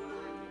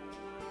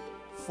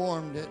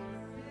 formed it,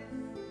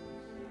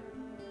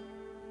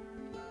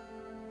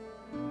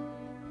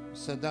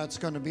 said that's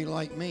going to be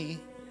like me.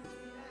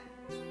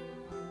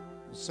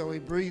 So he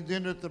breathed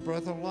in it the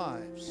breath of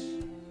lives.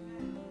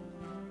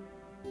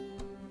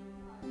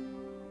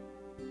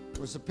 It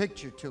was a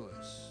picture to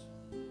us.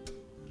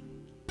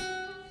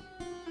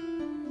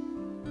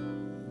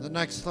 The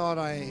next thought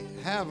I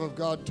have of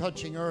God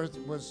touching earth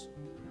was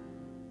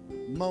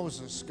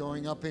Moses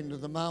going up into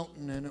the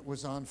mountain and it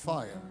was on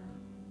fire.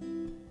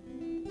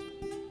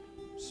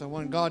 So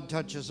when God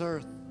touches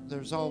earth,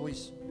 there's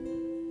always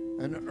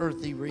an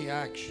earthy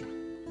reaction.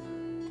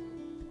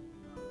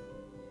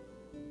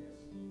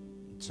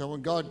 So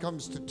when God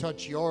comes to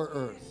touch your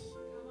earth,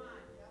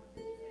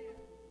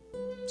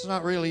 it's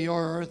not really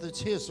your earth, it's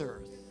His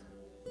earth.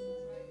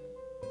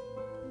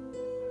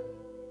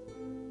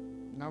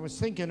 And I was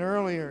thinking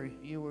earlier,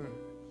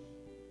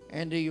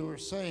 Andy, you were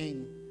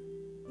saying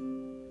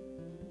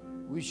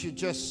we should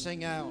just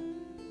sing out,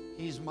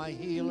 He's my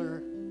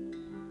healer,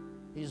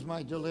 He's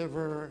my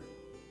deliverer,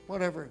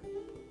 whatever.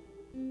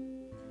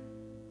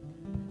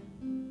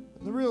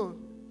 The real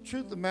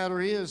truth of the matter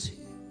is,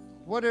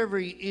 whatever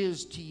He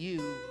is to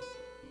you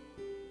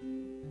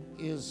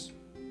is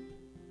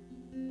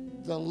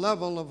the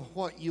level of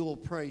what you'll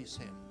praise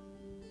Him.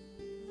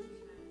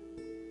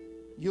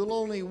 You'll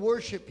only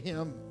worship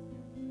Him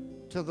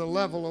to the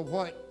level of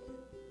what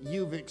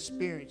you've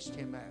experienced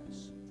Him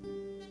as.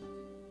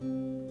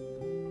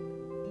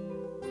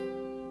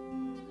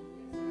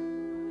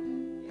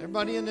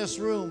 Everybody in this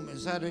room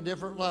is at a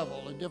different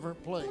level, a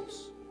different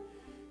place.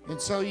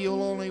 And so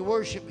you'll only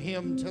worship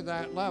Him to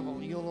that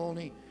level. You'll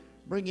only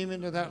bring Him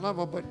into that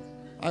level. But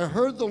I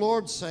heard the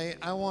Lord say,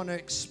 I want to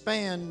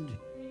expand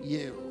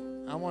you.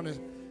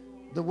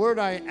 The word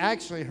I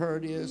actually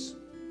heard is,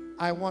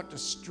 I want to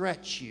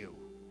stretch you.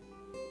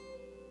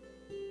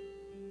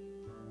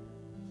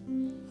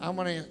 I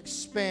want to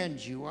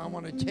expand you. I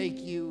want to take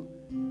you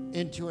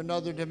into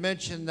another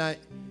dimension that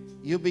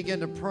you begin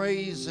to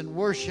praise and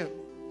worship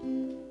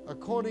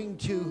according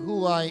to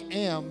who I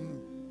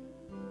am,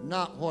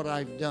 not what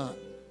I've done.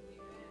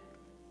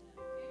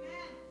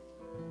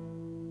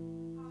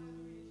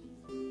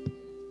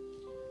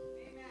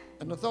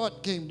 And the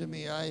thought came to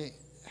me, I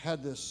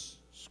had this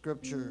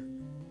scripture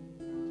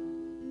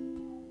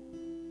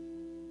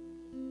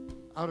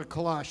out of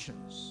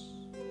Colossians.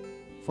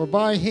 For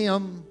by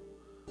Him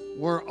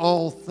were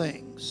all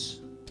things.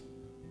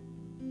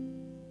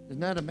 Isn't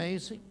that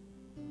amazing?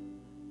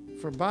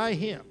 For by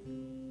Him,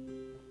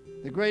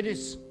 the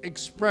greatest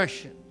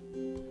expression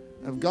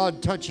of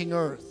God touching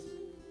earth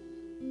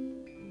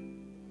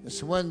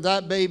is when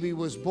that baby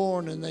was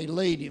born and they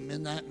laid Him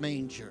in that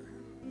manger.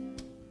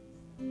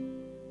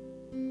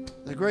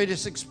 The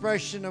greatest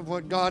expression of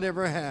what God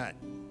ever had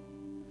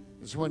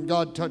is when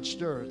God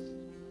touched earth.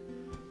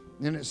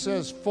 And it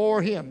says,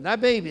 for Him,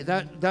 that baby,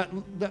 that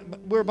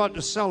we're about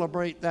to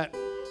celebrate that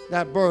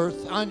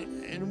birth.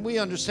 And we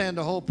understand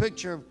the whole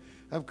picture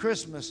of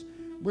Christmas.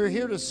 We're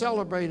here to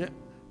celebrate it.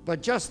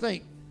 But just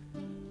think,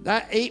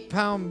 that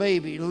 8-pound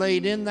baby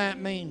laid in that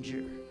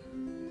manger.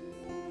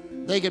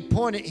 They could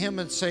point at Him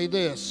and say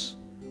this,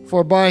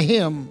 for by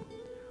Him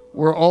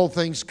were all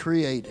things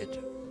created.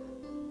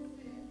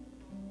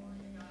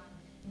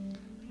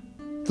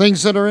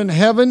 Things that are in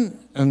heaven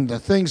and the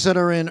things that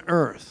are in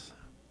earth.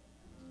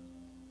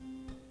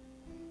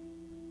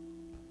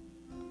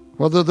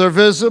 Whether they're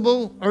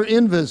visible or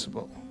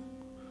invisible.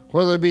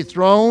 Whether it be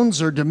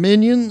thrones or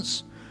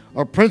dominions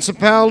or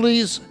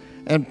principalities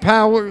and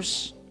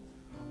powers.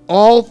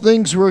 All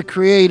things were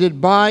created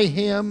by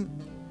Him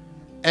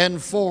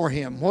and for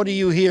Him. What are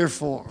you here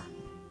for?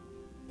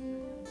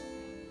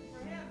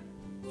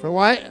 For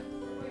what?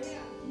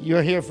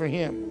 You're here for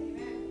Him.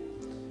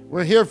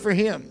 We're here for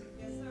Him.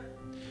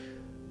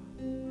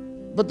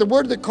 But the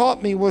word that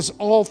caught me was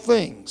all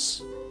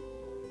things.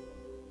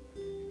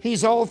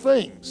 He's all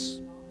things.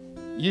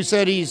 You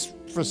said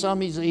for some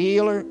He's a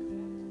healer.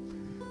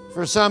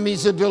 For some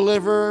He's a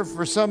deliverer.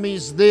 For some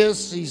He's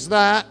this, He's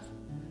that.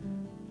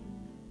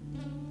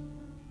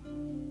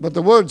 But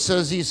the word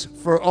says He's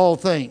for all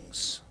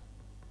things.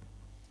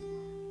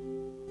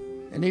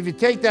 And if you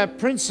take that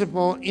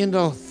principle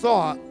into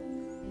thought,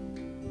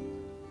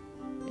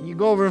 and you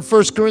go over in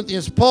 1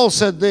 Corinthians, Paul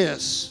said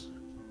this.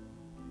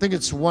 I think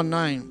it's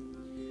 1:9.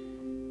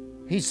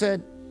 He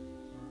said,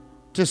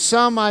 to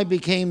some I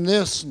became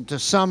this, and to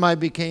some I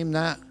became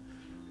that.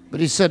 But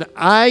he said,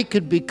 I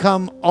could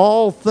become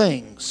all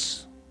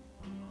things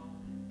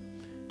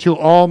to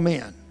all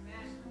men,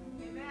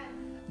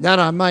 that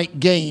I might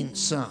gain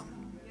some.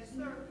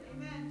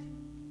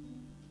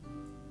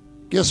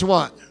 Guess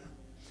what?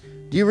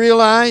 Do you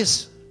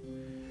realize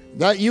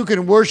that you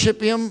can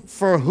worship Him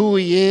for who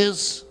He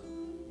is?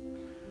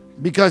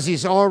 Because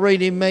He's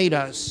already made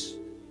us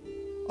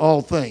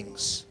all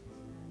things.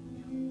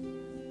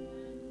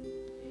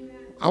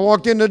 I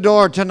walked in the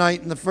door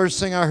tonight, and the first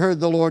thing I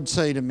heard the Lord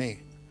say to me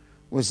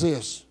was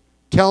this: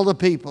 tell the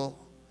people,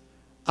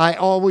 I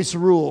always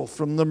rule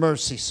from the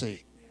mercy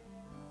seat.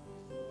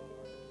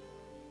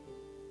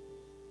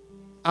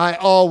 I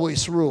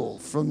always rule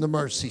from the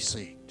mercy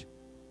seat.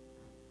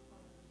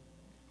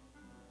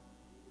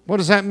 What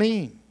does that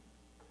mean?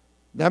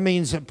 That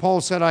means that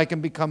Paul said I can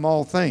become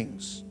all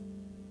things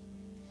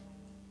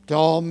to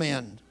all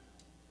men,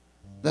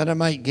 that I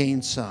might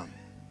gain some.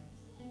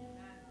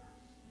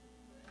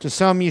 To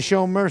some you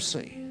show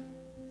mercy.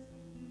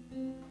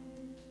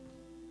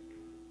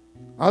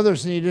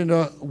 Others needed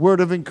a word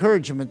of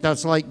encouragement.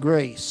 That's like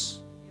grace.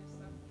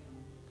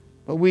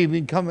 But we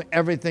become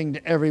everything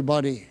to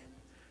everybody.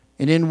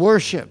 And in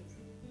worship,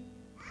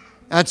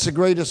 that's the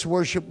greatest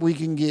worship we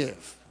can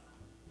give.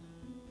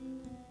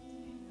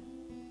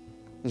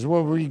 Is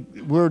what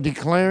we're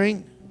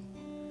declaring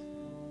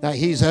that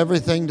He's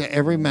everything to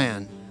every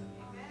man.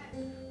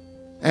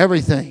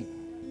 Everything.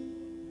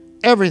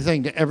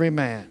 Everything to every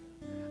man.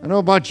 I don't know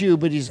about you,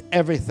 but He's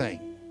everything.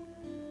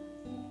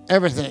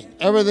 Everything.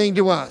 Everything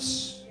to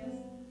us.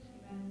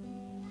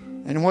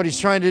 And what He's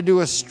trying to do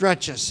is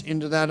stretch us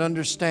into that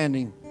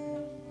understanding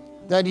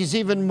that He's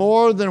even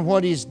more than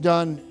what He's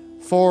done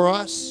for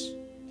us.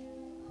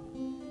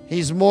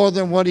 He's more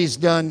than what He's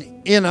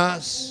done in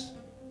us.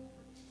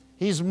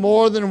 He's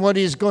more than what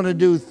He's going to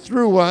do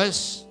through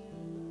us,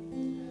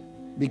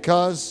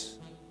 because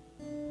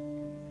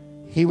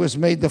He was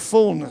made the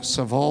fullness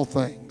of all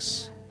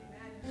things.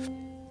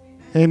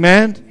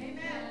 Amen?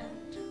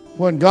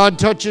 When God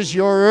touches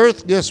your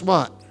earth, guess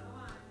what?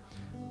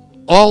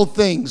 All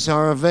things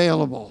are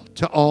available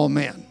to all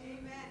men.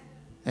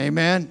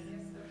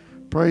 Amen?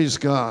 Praise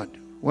God.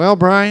 Well,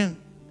 Brian,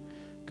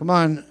 come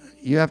on.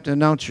 You have to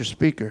announce your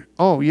speaker.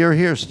 Oh, you're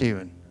here,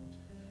 Stephen.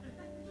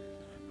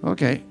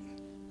 Okay.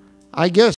 I guess